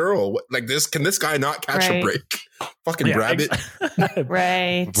to his girl. Like this, can this guy not catch a break? Fucking Brabbit.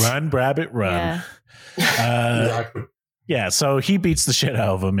 Right. Run, Brabbit, run. Yeah. Exactly. Yeah, so he beats the shit out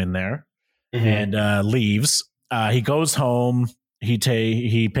of him in there and leaves. He goes home.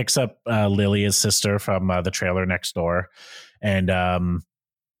 He picks up Lily, his sister, from the trailer next door and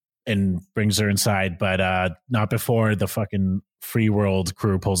brings her inside, but not before the fucking Free World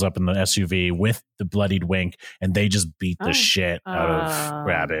crew pulls up in the SUV with the bloodied Wink, and they just beat the shit out of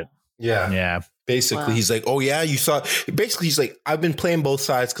Rabbit. Yeah. Basically, he's like, oh yeah, you thought. Basically, he's like, I've been playing both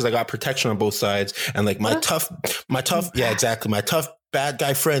sides because I got protection on both sides, and like my tough, my tough bad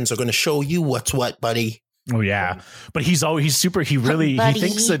guy friends are going to show you what's what, buddy. Oh yeah, but he's super. He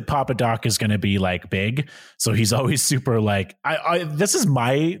thinks that Papa Doc is going to be like big, so he's always super like. This is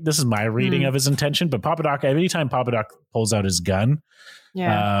my reading of his intention. But Papa Doc, anytime Papa Doc pulls out his gun,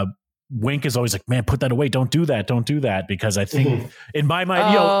 Wink is always like, man, put that away. Don't do that. Because I think in my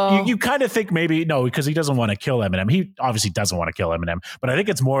mind, you kind of think maybe no, because he doesn't want to kill Eminem. He obviously doesn't want to kill Eminem, but I think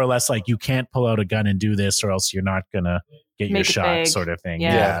it's more or less like you can't pull out a gun and do this, or else you're not gonna get your shot, sort of thing.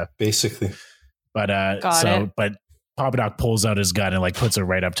 Yeah, basically. But but Papa Doc pulls out his gun and like puts it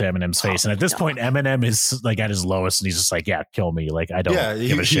right up to Eminem's face. And at this point, Eminem is like at his lowest, and he's just like, "Yeah, kill me." Like I don't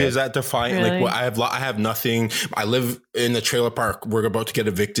give a shit. He is at defiant. Really? Like I have nothing. I live in the trailer park. We're about to get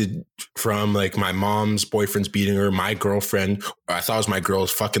evicted from. Like my mom's boyfriend's beating her. My girlfriend, I thought it was my girl,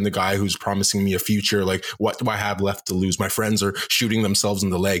 is fucking the guy who's promising me a future. Like what do I have left to lose? My friends are shooting themselves in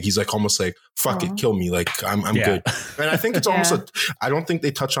the leg. He's like almost like, fuck it, kill me. Like I'm good. And I think it's almost I don't think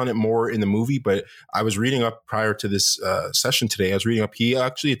they touch on it more in the movie, but I was reading up prior to this session today. I was reading up. He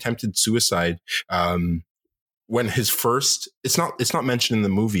actually attempted suicide when his first. It's not mentioned in the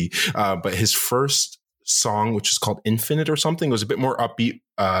movie, but his first song, which is called Infinite or something, was a bit more upbeat,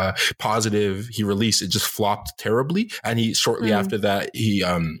 positive. He released it, just flopped terribly, and he shortly after that he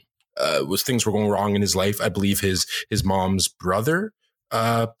things were going wrong in his life. I believe his mom's brother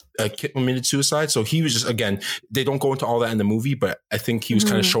committed suicide. So he was just, again, they don't go into all that in the movie, but I think he was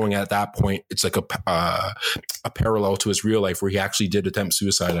kind of showing at that point, it's like a parallel to his real life where he actually did attempt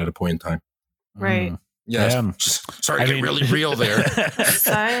suicide at a point in time. Right. Yeah. Sorry to get really real there.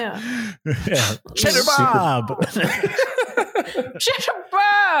 Cheddar Bob. Cheddar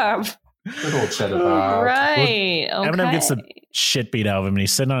Bob. Good old Cheddar Bob. Right. Well, Eminem gets the shit beat out of him, and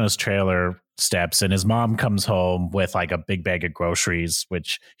he's sitting on his trailer steps, and his mom comes home with like a big bag of groceries,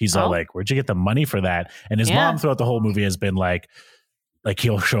 which he's all like, where'd you get the money for that? And his mom throughout the whole movie has been like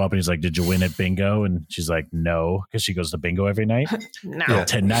he'll show up and he's like, did you win at bingo? And she's like, no, because she goes to bingo every night.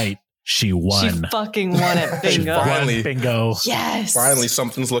 Tonight she won. She fucking won at bingo. Finally, bingo. Yes. Finally,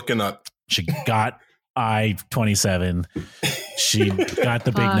 something's looking up. She got I-27. She got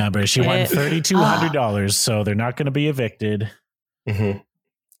the big number. She won $3,200, so they're not going to be evicted.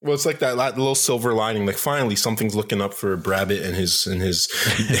 Well, it's like that little silver lining. Like finally, something's looking up for Brabbit and his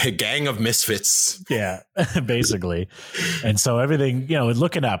gang of misfits. Yeah, basically. And so everything,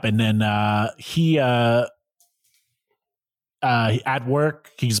 looking up, and then he at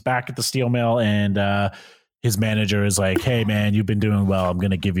work, he's back at the steel mill, and his manager is like, "Hey, man, you've been doing well. I'm going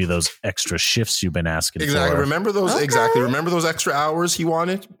to give you those extra shifts you've been asking exactly. for." Remember those? Okay. Exactly. Remember those extra hours he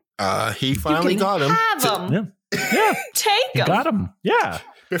wanted? He finally got them. Have them. Yeah. Take them. Got them. Yeah.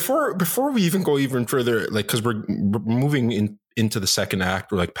 Before we even go even further, like, because we're moving into the second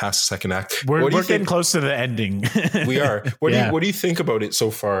act, or like past the second act. We're getting close to the ending. We are. What do you think about it so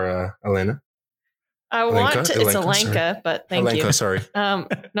far, Elena? It's Alenka, but thank you. Sorry. No,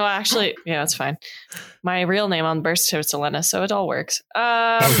 actually, yeah, it's fine. My real name on birth certificate's Elena, so it all works.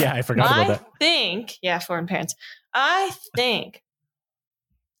 I forgot about that. Foreign parents. I think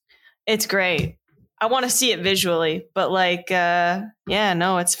it's great. I want to see it visually, but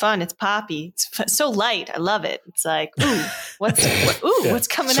it's fun. It's poppy. It's so light. I love it. It's like, what's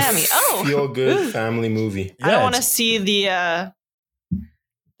coming at me? Oh, feel good family movie. I don't want to see the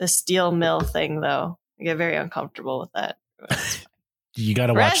steel mill thing though. I get very uncomfortable with that. You got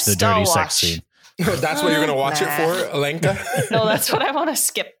to watch the dirty sex scene. That's what you're going to watch it for, Alenka? No, that's what I want to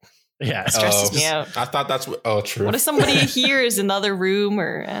skip. Yeah, it stresses me out. I thought that's what. Oh, true. What if somebody hears in the other room,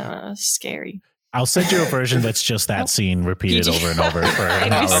 or scary? I'll send you a version that's just that scene repeated over and over for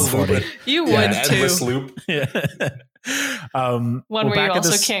an hour and 40. You would too. Endless loop. Yeah. One where you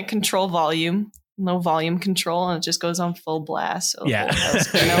also can't control volume. No volume control, and it just goes on full blast. So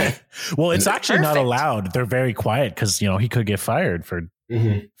yeah. Well, it's actually not allowed. They're very quiet because he could get fired for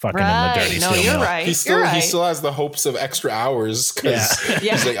fucking in the dirty steel mill. Right. He still has the hopes of extra hours because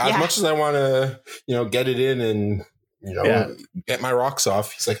he's like, as much as I want to, get it in and get my rocks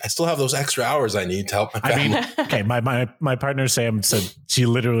off. He's like, I still have those extra hours I need to help my family. Okay, my partner Sam said she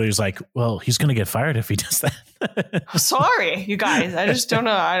literally was like, "Well, he's going to get fired if he does that." Sorry, you guys. I just don't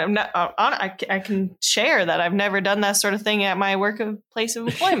know. I'm not. I can share that I've never done that sort of thing at my place of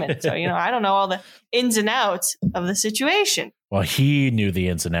employment. So I don't know all the ins and outs of the situation. Well, he knew the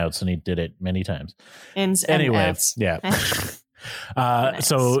ins and outs, and he did it many times. Anyway, yeah. Nice.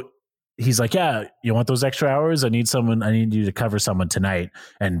 So. He's like, yeah, you want those extra hours? I need you to cover someone tonight.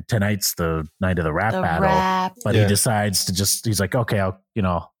 And tonight's the night of the rap battle. But he decides to he's like, okay, I'll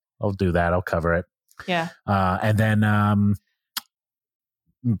do that. I'll cover it. Yeah. And then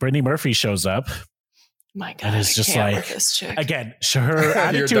Brittany Murphy shows up. My God. And it's just like, this chick. Again, her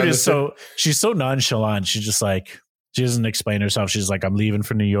attitude is she's so nonchalant. She's just like, she doesn't explain herself. She's like, I'm leaving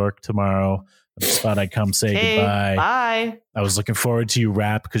for New York tomorrow. I just thought I'd come say goodbye. Bye. I was looking forward to you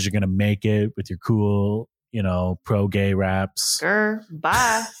rap because you're going to make it with your cool, pro gay raps. Bye.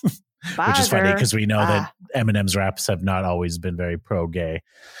 Bye. Which is funny because we know that Eminem's raps have not always been very pro gay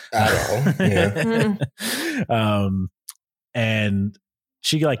at all. Yeah. And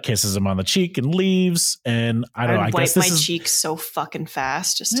she kisses him on the cheek and leaves. And I don't know. I guess wipe my cheeks so fucking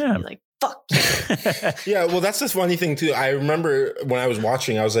fast just to be like, fuck you. Yeah. Well, that's the funny thing too. I remember when I was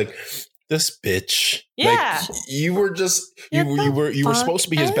watching, I was like, this bitch. Yeah. Like, you were just you were supposed to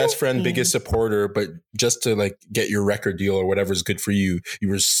be his best friend, biggest supporter, but just to get your record deal or whatever's good for you, you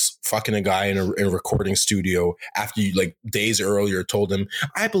were fucking a guy in a recording studio after you days earlier told him,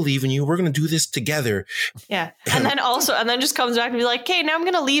 I believe in you. We're gonna do this together. Yeah. And then just comes back and be like, okay, now I'm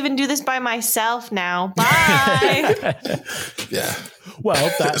gonna leave and do this by myself now. Bye. Yeah.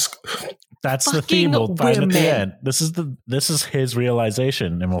 Well, that's the theme we'll find at the end. This is his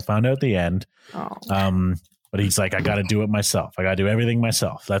realization, and we'll find out at the end. Oh. But he's like, I got to do it myself. I got to do everything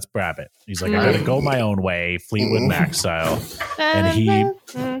myself. That's Brabbit. He's like, I got to go my own way, Fleetwood Mac style. And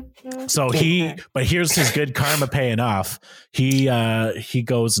but here's his good karma paying off. He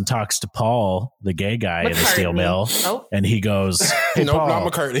goes and talks to Paul, the gay guy in the steel mill, and he goes, hey, nope, Paul,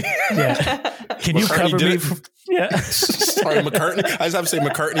 not McCartney. Yeah, can you cover me? Sorry, McCartney. I just have to say,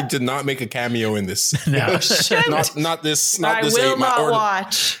 McCartney did not make a cameo in this. No, not this. I will not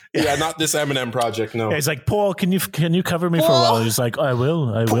watch. Yeah, not this Eminem project. No. Yeah, he's like, Paul, can you cover me for a while? He's like, I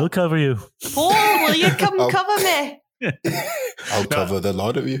will cover you. Paul, will you come cover me? I'll cover the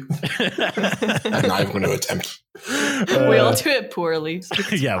lot of you. I'm not even going to attempt. We all do it poorly.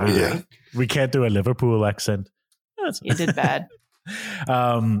 Yeah, we do. We can't do a Liverpool accent. You did bad.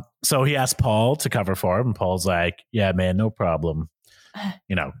 So he asked Paul to cover for him, and Paul's like, yeah, man, no problem.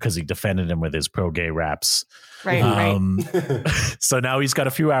 Because he defended him with his pro-gay raps. Right. So now he's got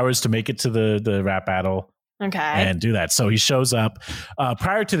a few hours to make it to the rap battle. Okay. And do that. So he shows up.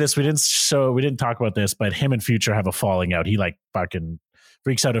 Prior to this, we didn't talk about this, but him and Future have a falling out. He fucking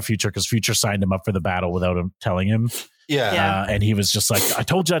freaks out at Future because Future signed him up for the battle without him telling him. Yeah. And he was just like, I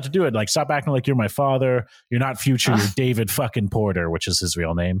told you not to do it. Like, stop acting like you're my father. You're not Future. You're David fucking Porter, which is his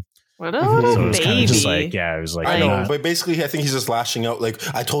real name. What a So it was baby. kind of just like, yeah, it was like, I know, but basically, I think he's just lashing out. Like,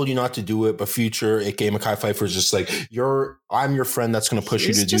 I told you not to do it, but Future, aka Mekhi Phifer, is just like, I'm your friend that's going to push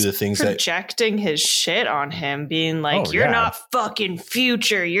you to do the things projecting his shit on him, being like, you're not fucking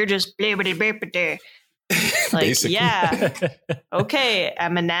Future. You're just blah, blah, blah, blah, blah. Like, Basically. yeah. Okay,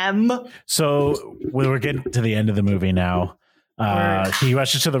 Eminem. So we're getting to the end of the movie now. He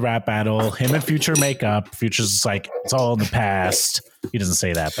rushes to the rap battle. Him and Future make up. Future's just like, it's all in the past. He doesn't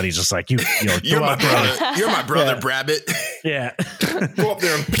say that, but he's just like, you're my brother. You're my brother, Brabbit. Yeah. Go up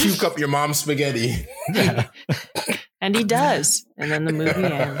there and puke up your mom's spaghetti. Yeah. And he does. And then the movie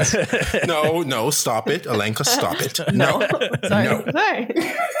ends. No, stop it. Alenka, stop it. No. Sorry. No.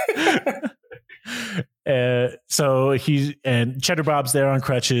 Sorry. So he and Cheddar Bob's there on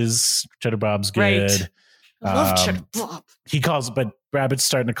crutches. Cheddar Bob's good. Right. I love Cheddar Bob. But Rabbit's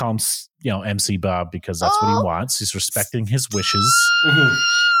starting to call him, MC Bob because that's what he wants. He's respecting his wishes. Mm-hmm.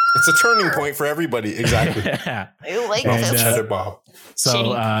 It's a turning point for everybody. Exactly. Yeah. I like that. Cheddar Bob.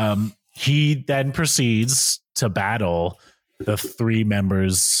 So he then proceeds to battle the 3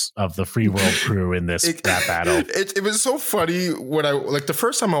 members of the Free World crew in this rap battle. It was so funny when the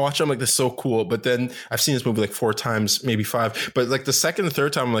first time I watched it, I'm like, this is so cool. But then I've seen this movie like 4 times, maybe 5. But like the second and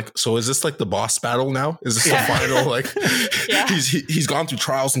third time, I'm like, so is this like the boss battle now? Is this the final? Like, he's gone through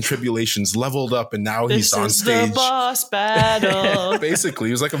trials and tribulations, leveled up, and now he's on stage. This is the boss battle. Basically,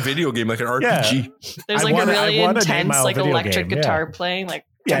 it was like a video game, like an RPG. Yeah. There's like a really intense, like electric guitar playing, like.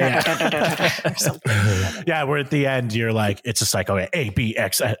 Yeah. We're at the end. You're like, it's just like, okay, A, B,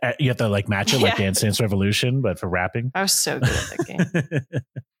 X. You have to like match it like Dance Dance Revolution, but for rapping. I was so good at that game.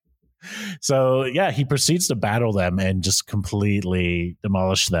 So he proceeds to battle them and just completely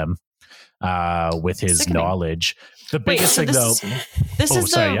demolish them with his knowledge. The biggest thing, though. This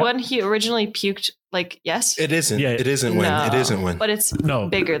is the one he originally puked. Like, yes, it isn't. Yeah, it isn't when. It isn't when. But it's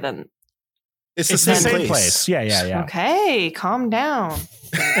bigger than. It's the same place. Yeah. Okay, calm down.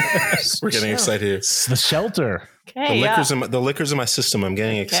 We're getting excited here. It's the shelter. Okay, the liquor's in my system. I'm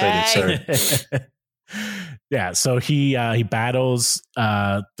getting excited. Sorry. So he battles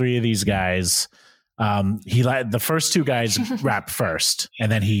 3 of these guys. The first 2 guys rap first, and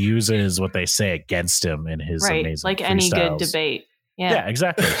then he uses what they say against him in his amazing like freestyles. any good debate. Yeah,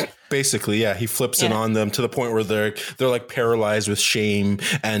 exactly. Basically, he flips it on them to the point where they're like paralyzed with shame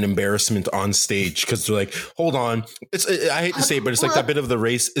and embarrassment on stage because they're like, hold on, I hate to say it, but it's like that bit of the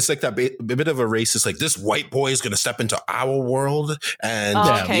race. It's like that bit of a race. It's like this white boy is going to step into our world, and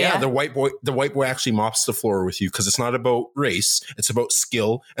the white boy actually mops the floor with you because it's not about race. It's about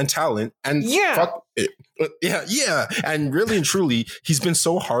skill and talent and fuck it. And really and truly, he's been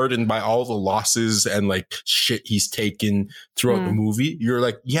so hardened by all the losses and like shit he's taken throughout the movie. You're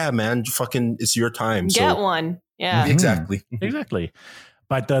like, yeah, man, fucking, it's your time. Get one. Yeah, exactly.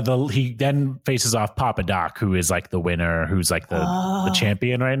 But he then faces off Papa Doc, who is like the winner, who's like the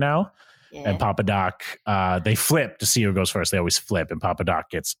champion right now. Yeah. And Papa Doc, they flip to see who goes first. They always flip, and Papa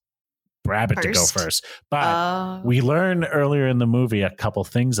Doc gets Rabbit to go first. But we learn earlier in the movie a couple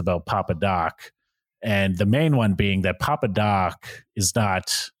things about Papa Doc. And the main one being that Papa Doc is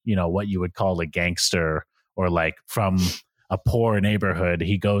not, what you would call a gangster or like from a poor neighborhood.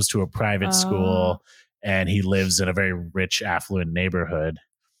 He goes to a private school and he lives in a very rich, affluent neighborhood.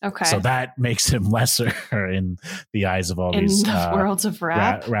 Okay. So that makes him lesser in the eyes of all these worlds of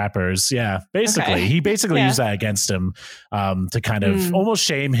rappers. Yeah, basically. He basically used that against him to kind of almost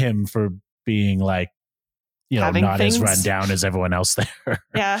shame him for being like, not as run down as everyone else there.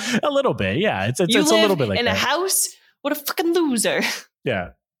 Yeah. A little bit. Yeah. It's a little bit like in that. A house? What a fucking loser.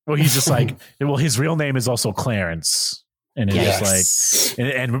 Yeah. Well, he's just like, his real name is also Clarence. And it's like,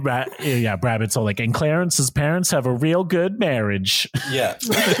 and Rabbit's all like, and Clarence's parents have a real good marriage. Yeah.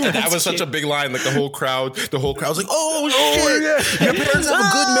 And that was such a big line. Like the whole crowd was like, oh shit. Yeah. Your parents have a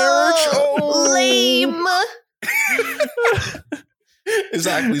good marriage. Oh, lame.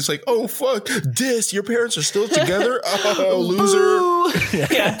 Exactly. It's like, oh fuck this. Your parents are still together. Oh, loser.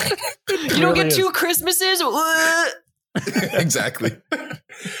 Yeah. You don't get 2 Christmases. Exactly.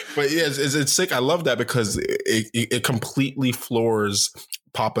 But it's sick. I love that because it completely floors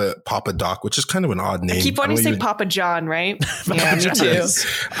Papa Doc, which is kind of an odd name. I keep wanting to say Papa John, right? Yeah, me too.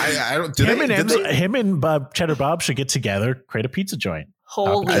 I don't. Him and Cheddar Bob should get together, create a pizza joint.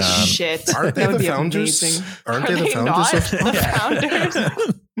 Holy shit! Aren't they the founders? Amazing. Aren't they the founders? The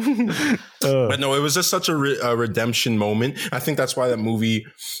founders. But no, it was just such a redemption moment. I think that's why that movie.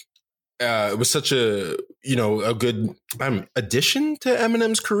 it was such a good addition to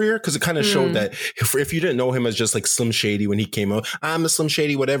Eminem's career, because it kind of showed that if you didn't know him as just like Slim Shady when he came out, I'm a Slim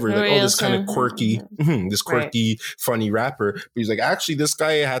Shady whatever, like this kind of quirky, funny rapper, but he's like, actually this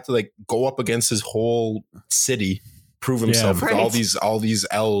guy had to like go up against his whole city, prove himself with all these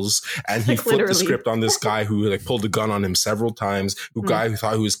L's, and he flipped the script on this guy who like pulled a gun on him several times, guy who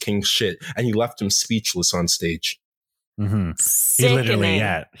thought he was king shit, and he left him speechless on stage. Mm-hmm. He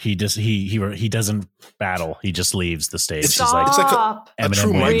literally, he doesn't battle. He just leaves the stage. It's like a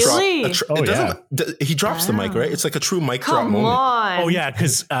true mic drop. He drops the mic, right? It's like a true mic drop moment. Oh yeah,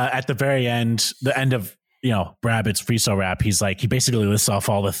 because at the very end, the end of Brabant's freestyle rap, he basically lists off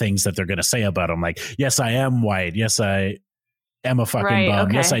all the things that they're going to say about him. Like, yes, I am white. Yes, I am a fucking bum.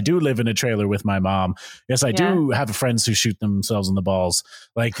 Okay. Yes, I do live in a trailer with my mom. Yes, I do have friends who shoot themselves in the balls.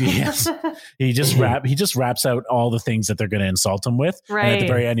 Like, yes, he just raps out all the things that they're going to insult him with. Right. And at the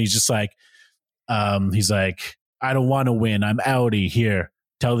very end, he's just like, I don't want to win. I'm outie here.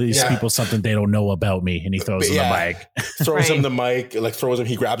 Tell these people something they don't know about me. And he throws him the mic. Throws him the mic, like throws him,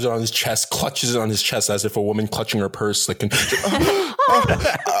 he grabs it on his chest, clutches it on his chest as if a woman clutching her purse. Like,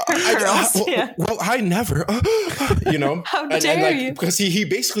 I never, How dare you? Because he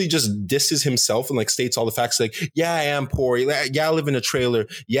basically just disses himself and like states all the facts. Like, yeah, I am poor. Yeah, I live in a trailer.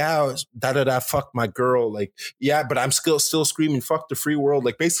 Yeah, fuck my girl. Like, yeah, but I'm still screaming, fuck the free world.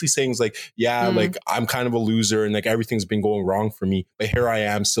 Like basically saying like, like I'm kind of a loser and like everything's been going wrong for me. But here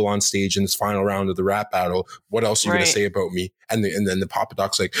I am still on stage in this final round of the rap battle. What else are you going to say about me? And then the Papa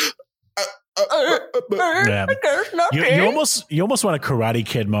Doc's like, you almost want a Karate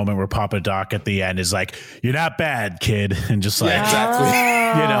Kid moment where Papa Doc at the end is like, you're not bad, kid, and just like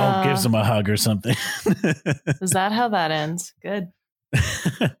gives him a hug or something. Is that how that ends? Good.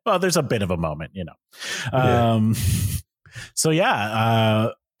 Well, there's a bit of a moment, So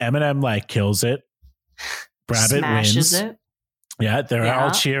Eminem like kills it. Brabant wins it. Yeah, they're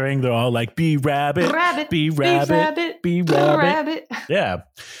all cheering. They're all like, "Be rabbit, be rabbit, be rabbit." Yeah,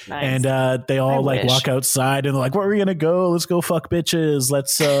 nice. And they all walk outside and they're like, "Where are we gonna go? Let's go fuck bitches.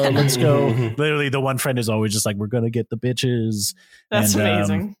 Let's go." Literally, the one friend is always just like, "We're gonna get the bitches." That's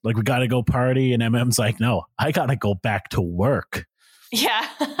amazing. Like, we gotta go party, and MM's like, "No, I gotta go back to work." Yeah.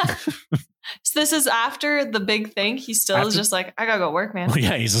 So this is after the big thing. He still is just like, I gotta go work, man. Well,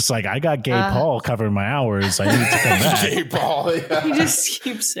 yeah, he's just like, I got Gay Paul covering my hours. I need to come back. Gay Paul. Yeah. He just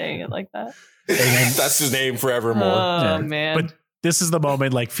keeps saying it like that. And that's his name forevermore. Oh man! But this is the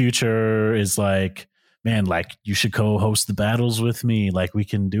moment. Like, Future is like, man, like, you should co-host the battles with me. Like, we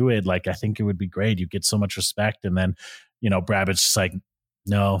can do it. Like, I think it would be great. You get so much respect. And then, Brabant's just like,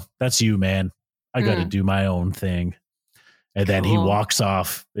 no, that's you, man. I got to do my own thing. And then he walks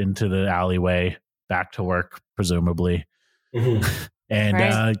off into the alleyway back to work, presumably. Mm-hmm.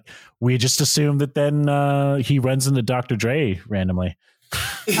 And we just assume that then he runs into Dr. Dre randomly.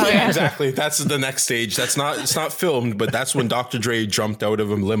 Yeah, exactly. That's the next stage. It's not filmed, but that's when Dr. Dre jumped out of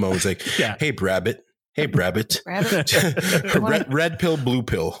a limo. It's like, hey, Brabbit. Hey, Brabbit. Red pill, blue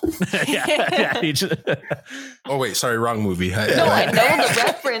pill. Oh, wait. Sorry. Wrong movie. I know the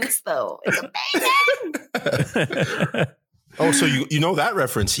reference, though. It's amazing. Oh, so you know that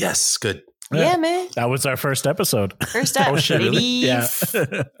reference? Yes, good. Yeah, man. That was our first episode. First episode. Oh, shit, really? Yeah.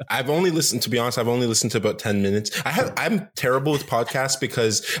 I've only listened to about 10 minutes. I'm terrible with podcasts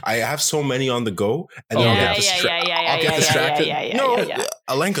because I have so many on the go, and then I'll get distracted.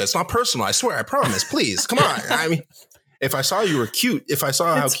 Alenka, it's not personal. I swear. I promise. Please, come on. I mean, if I saw you were cute, if I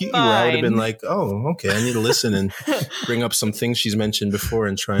saw how cute you were, I would have been like, oh, okay, I need to listen and bring up some things she's mentioned before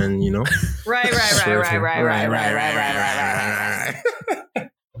and try and, Right.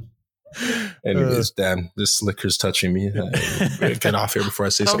 Anyways, damn, this liquor's touching me. Get off here before I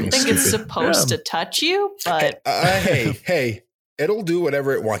say something stupid. I don't think it's supposed to touch you, but... Hey, it'll do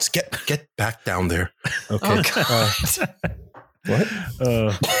whatever it wants. Get back down there. Okay. What?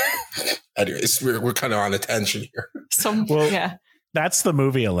 Anyways, we're kind of on a tangent here. That's the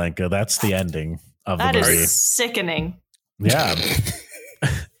movie, Alenka. That's the ending of the movie. That is sickening. Yeah.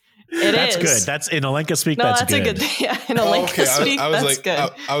 That's good. That's in Alenka speak. No, that's good. A good thing. Yeah, in Alenka speak, that's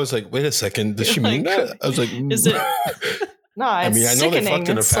good. I was like, wait a second. Does she mean that? I was like, is it? No, it's I mean, I know sickening. they fucked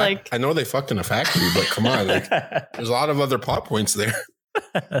in a factory. I know they fucked in a factory, but come on, like, there's a lot of other plot points there.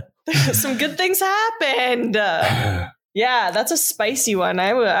 Some good things happened. Yeah, that's a spicy one.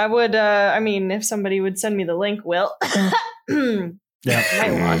 I would. I mean, if somebody would send me the link, Will. Yeah, I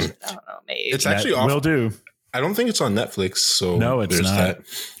might watch it. I don't know. Maybe it's actually awesome. Will do. I don't think it's on Netflix, so no, it's not. That.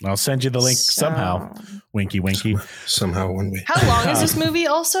 I'll send you the link somehow. Winky, winky. Somehow, one way. How long is this movie?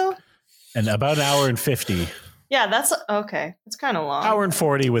 Also, and about an hour and 50. Yeah, that's okay. It's kind of long. Hour and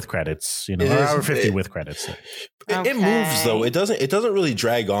 40 with credits, you know, or hour 50 with credits. It moves though. It doesn't really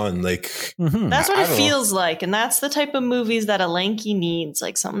drag on. Like that's what it feels like, and that's the type of movies that a lanky needs,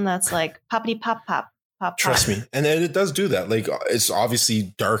 like something that's like poppity pop pop pop. Trust me, and it does do that. Like it's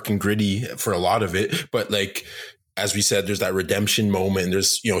obviously dark and gritty for a lot of it, but like as we said, there's that redemption moment.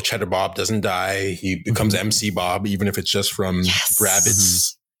 There's Cheddar Bob doesn't die. He becomes MC Bob, even if it's just from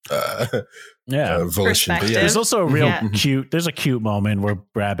Rabbit's. Volition. But there's also a real cute. There's a cute moment where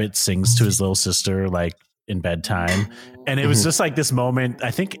Rabbit sings to his little sister like in bedtime, and it was just like this moment.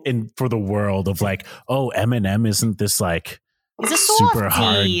 I think for the world of like, oh, Eminem isn't this like super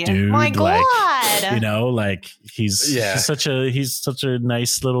hard dude? My God, like he's such a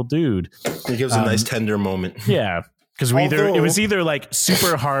nice little dude. He gives a nice tender moment. Yeah, because it was either like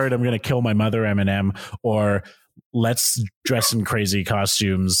super hard, I'm gonna kill my mother, Eminem, or let's dress in crazy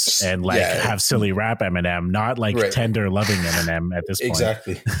costumes and like have silly rap Eminem, not like tender loving Eminem at this point.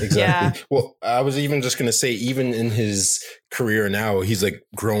 Exactly. Yeah. Well, I was even just going to say, even in his career now, he's like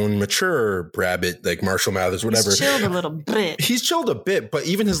grown, mature Rabbit, like Marshall Mathers, whatever. He's chilled a little bit. He's chilled a bit, but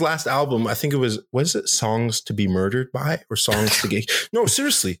even his last album, I think it was it Songs to be Murdered by or Songs to Get? No,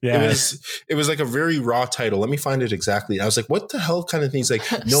 seriously. Yeah. It was like a very raw title. Let me find it exactly. And I was like, what the hell kind of thing? He's like,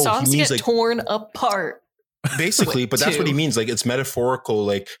 no, Songs he means get like torn apart. Basically, but that's what he means. Like it's metaphorical,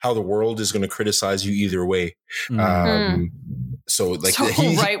 like how the world is going to criticize you either way. So like,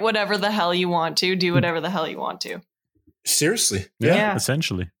 write whatever the hell you want to, do whatever the hell you want to. Seriously,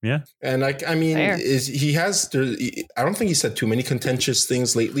 essentially, And like, I mean, I don't think he said too many contentious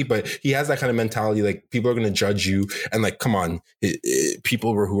things lately, but he has that kind of mentality. Like people are going to judge you, and like, come on,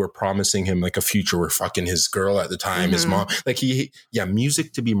 people who were promising him like a future were fucking his girl at the time, his mom. Like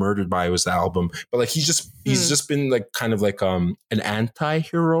Music to be Murdered by was the album, but like he's just been like kind of like an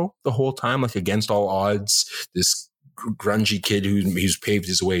anti-hero the whole time, like against all odds. This grungy kid who's paved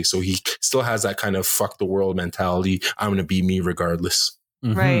his way, so he still has that kind of fuck the world mentality. I'm gonna be me regardless.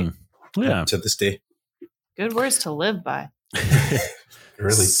 Right. Yeah. To this day. Good words to live by.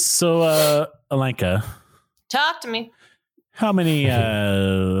 Really. So Alenka, talk to me. How many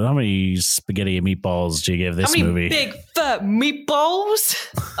spaghetti and meatballs do you give this movie? Big fat meatballs?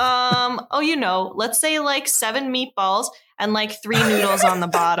 Let's say like 7 meatballs and like 3 noodles on the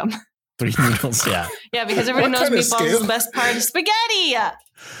bottom. 3 noodles, yeah. Yeah, because everyone knows meatballs is the best part of spaghetti.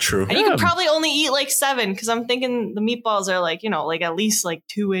 True. And you could probably only eat like 7 because I'm thinking the meatballs are like, like at least like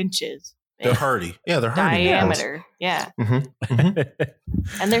 2 inches. They're hearty. Yeah, they're hearty. Diameter. Yeah. And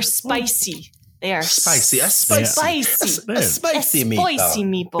they're spicy. They are spicy. A spicy meatball. Spicy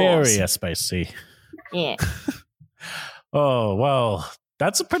meatballs. Very spicy. Yeah. Oh, well,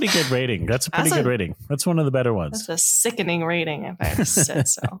 that's a pretty good rating. That's one of the better ones. That's a sickening rating, if I ever said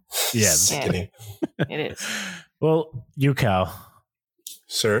so. Yeah. Sickening. It is. Well, Cal.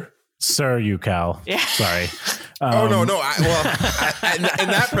 Sir, Cal. Yeah. Sorry. No. In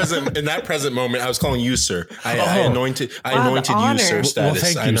that present moment, I was calling you sir. I anointed you sir status. Well,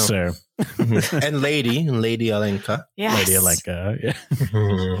 thank you, sir. And Lady Alenka. Yes. Lady Alenka. Yeah.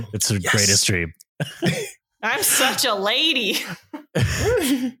 It's her greatest dream. I'm such a lady.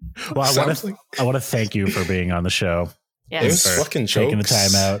 Well, I want to thank you for being on the show. Yes. It was fucking jokes. Taking the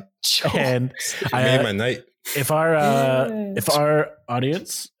time out. And it made my night. If our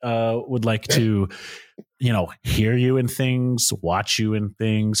audience would like to, hear you in things, watch you in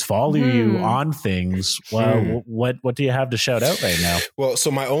things, follow you on things, well, what do you have to shout out right now? Well, so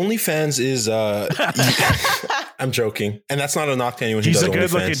my OnlyFans is I'm joking, and that's not a knock to anyone who does OnlyFans.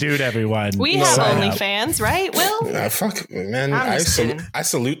 He's a good-looking dude, everyone. We have OnlyFans, right, Will? Fuck, man. I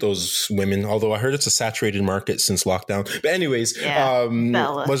salute those women, although I heard it's a saturated market since lockdown. But anyways, what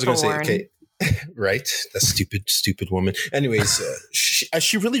was I going to say? Okay. Right, that stupid woman. Anyways,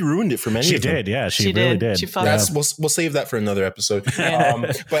 she really ruined it for many. She did, yeah. She really did. She we'll save that for another episode.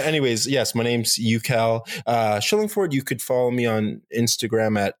 But anyways, yes, my name's Ucal Shillingford. You could follow me on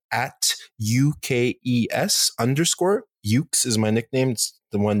Instagram at UKES_. Ukes is my nickname. It's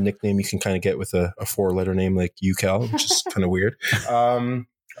the one nickname you can kind of get with a 4-letter name like Ucal, which is kind of weird.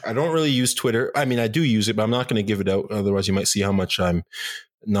 I don't really use Twitter. I mean, I do use it, but I'm not going to give it out. Otherwise, you might see how much I'm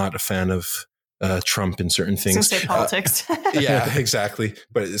not a fan of Trump in certain things. Say politics. Yeah, exactly.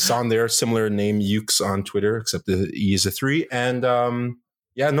 But it's on there. Similar name, Ukes on Twitter, except the E is a 3. And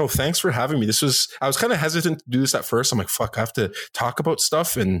Yeah, no, thanks for having me. I was kind of hesitant to do this at first. I'm like, fuck, I have to talk about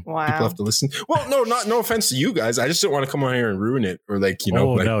stuff and people have to listen. Well, no offense to you guys. I just didn't want to come on here and ruin it or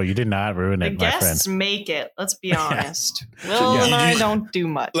no, you did not ruin it, my friend. Guests make it. Let's be honest. Will and I don't do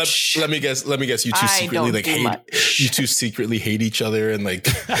much. Let me guess. You two secretly hate each other and like.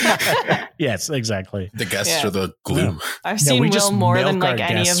 Yes, exactly. The guests are the glue. Yeah. I've seen Will more than like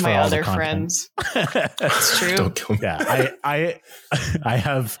any of my other friends. That's true. Don't kill me. Yeah, I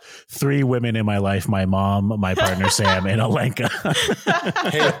have 3 women in my life: my mom, my partner Sam, and Alenka.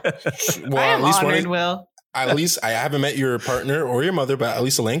 Hey, well, I am honored, Will. At least I haven't met your partner or your mother, but at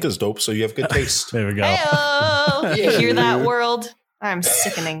least Alenka's dope, so you have good taste. There we go. Hey-o. You hear that, world? I'm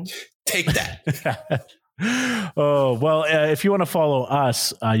sickening. Take that. Oh, well, if you want to follow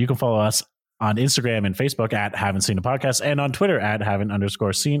us, you can follow us on Instagram and Facebook at Haven't Seen a Podcast, and on Twitter at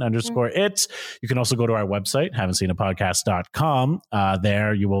haven't_seen_it. You can also go to our website, haven'tseenapodcast.com.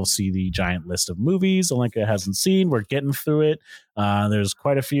 There you will see the giant list of movies Alenka hasn't seen. We're getting through it. There's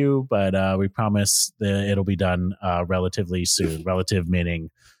quite a few, but we promise that it'll be done relatively soon. Relative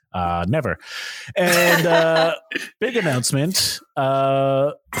meaning never. And big announcement.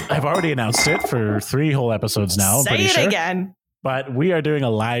 I've already announced it for 3 whole episodes now. Say it again. But we are doing a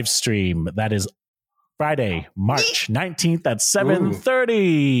live stream. That is Friday, March 19th at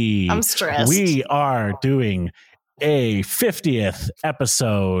 7:30. I'm stressed. We are doing a 50th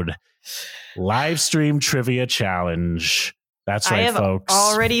episode live stream trivia challenge. That's right, folks. I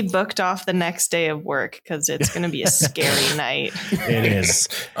have already booked off the next day of work because it's going to be a scary night. It is.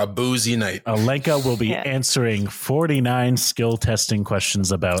 A boozy night. Alenka will be answering 49 skill testing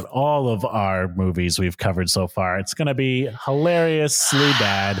questions about all of our movies we've covered so far. It's going to be hilariously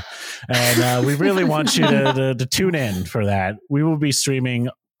bad. And we really want you to tune in for that. We will be streaming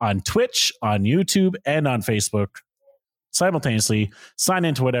on Twitch, on YouTube, and on Facebook simultaneously. Sign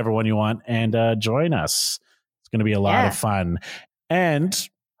into whatever one you want and join us. Going to be a lot of fun, and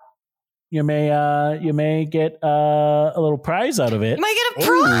you may get a little prize out of it. You might get a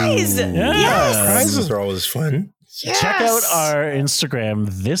prize. Yes. Prizes are always fun. Yes. Check out our Instagram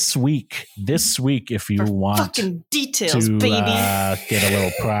this week if you want fucking details, to baby. Get a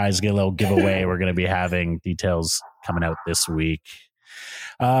little prize, get a little giveaway. We're going to be having details coming out this week.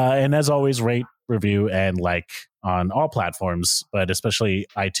 And as always, rate, review, and like on all platforms, but especially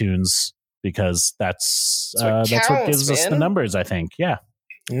iTunes, because that's what gives us the numbers, I think. Yeah.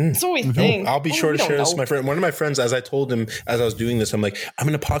 That's what we think. I'll be sure to share this with my friend. One of my friends, as I told him as I was doing this, I'm like, I'm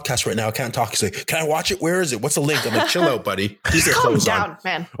in a podcast right now. I can't talk. He's like, can I watch it? Where is it? What's the link? I'm like, chill out, buddy. Keep your clothes down, on.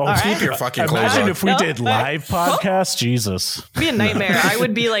 Man. Oh, keep your fucking clothes on. Imagine if we did live podcasts. Jesus. It'd be a nightmare. I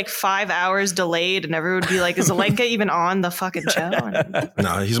would be like 5 hours delayed and everyone would be like, is Alenka even on the fucking show?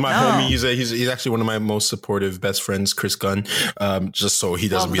 No, he's my homie. He's actually one of my most supportive best friends, Chris Gunn. Just so he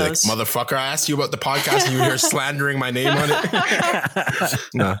doesn't like, motherfucker, I asked you about the podcast and you were here slandering my name on it.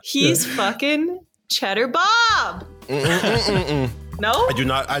 No. He's fucking Cheddar Bob. No? I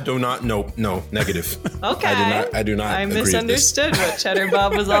do not. No, negative. Okay. I do not. I misunderstood what Cheddar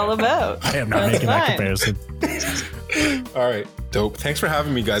Bob was all about. I am not making that comparison. All right. Dope. Thanks for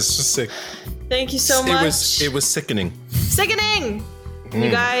having me, guys. It's just sick. Thank you so much. It was sickening. Sickening.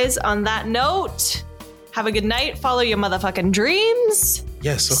 You guys, on that note, have a good night. Follow your motherfucking dreams.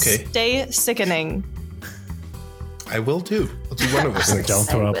 Yes, okay. Stay sickening. I will do. I'll do one of those things. Don't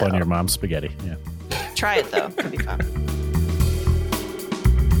throw up on your mom's spaghetti. Yeah. Try it, though. It'll be fun.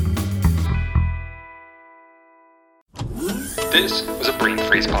 This was a Brain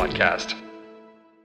Freeze podcast.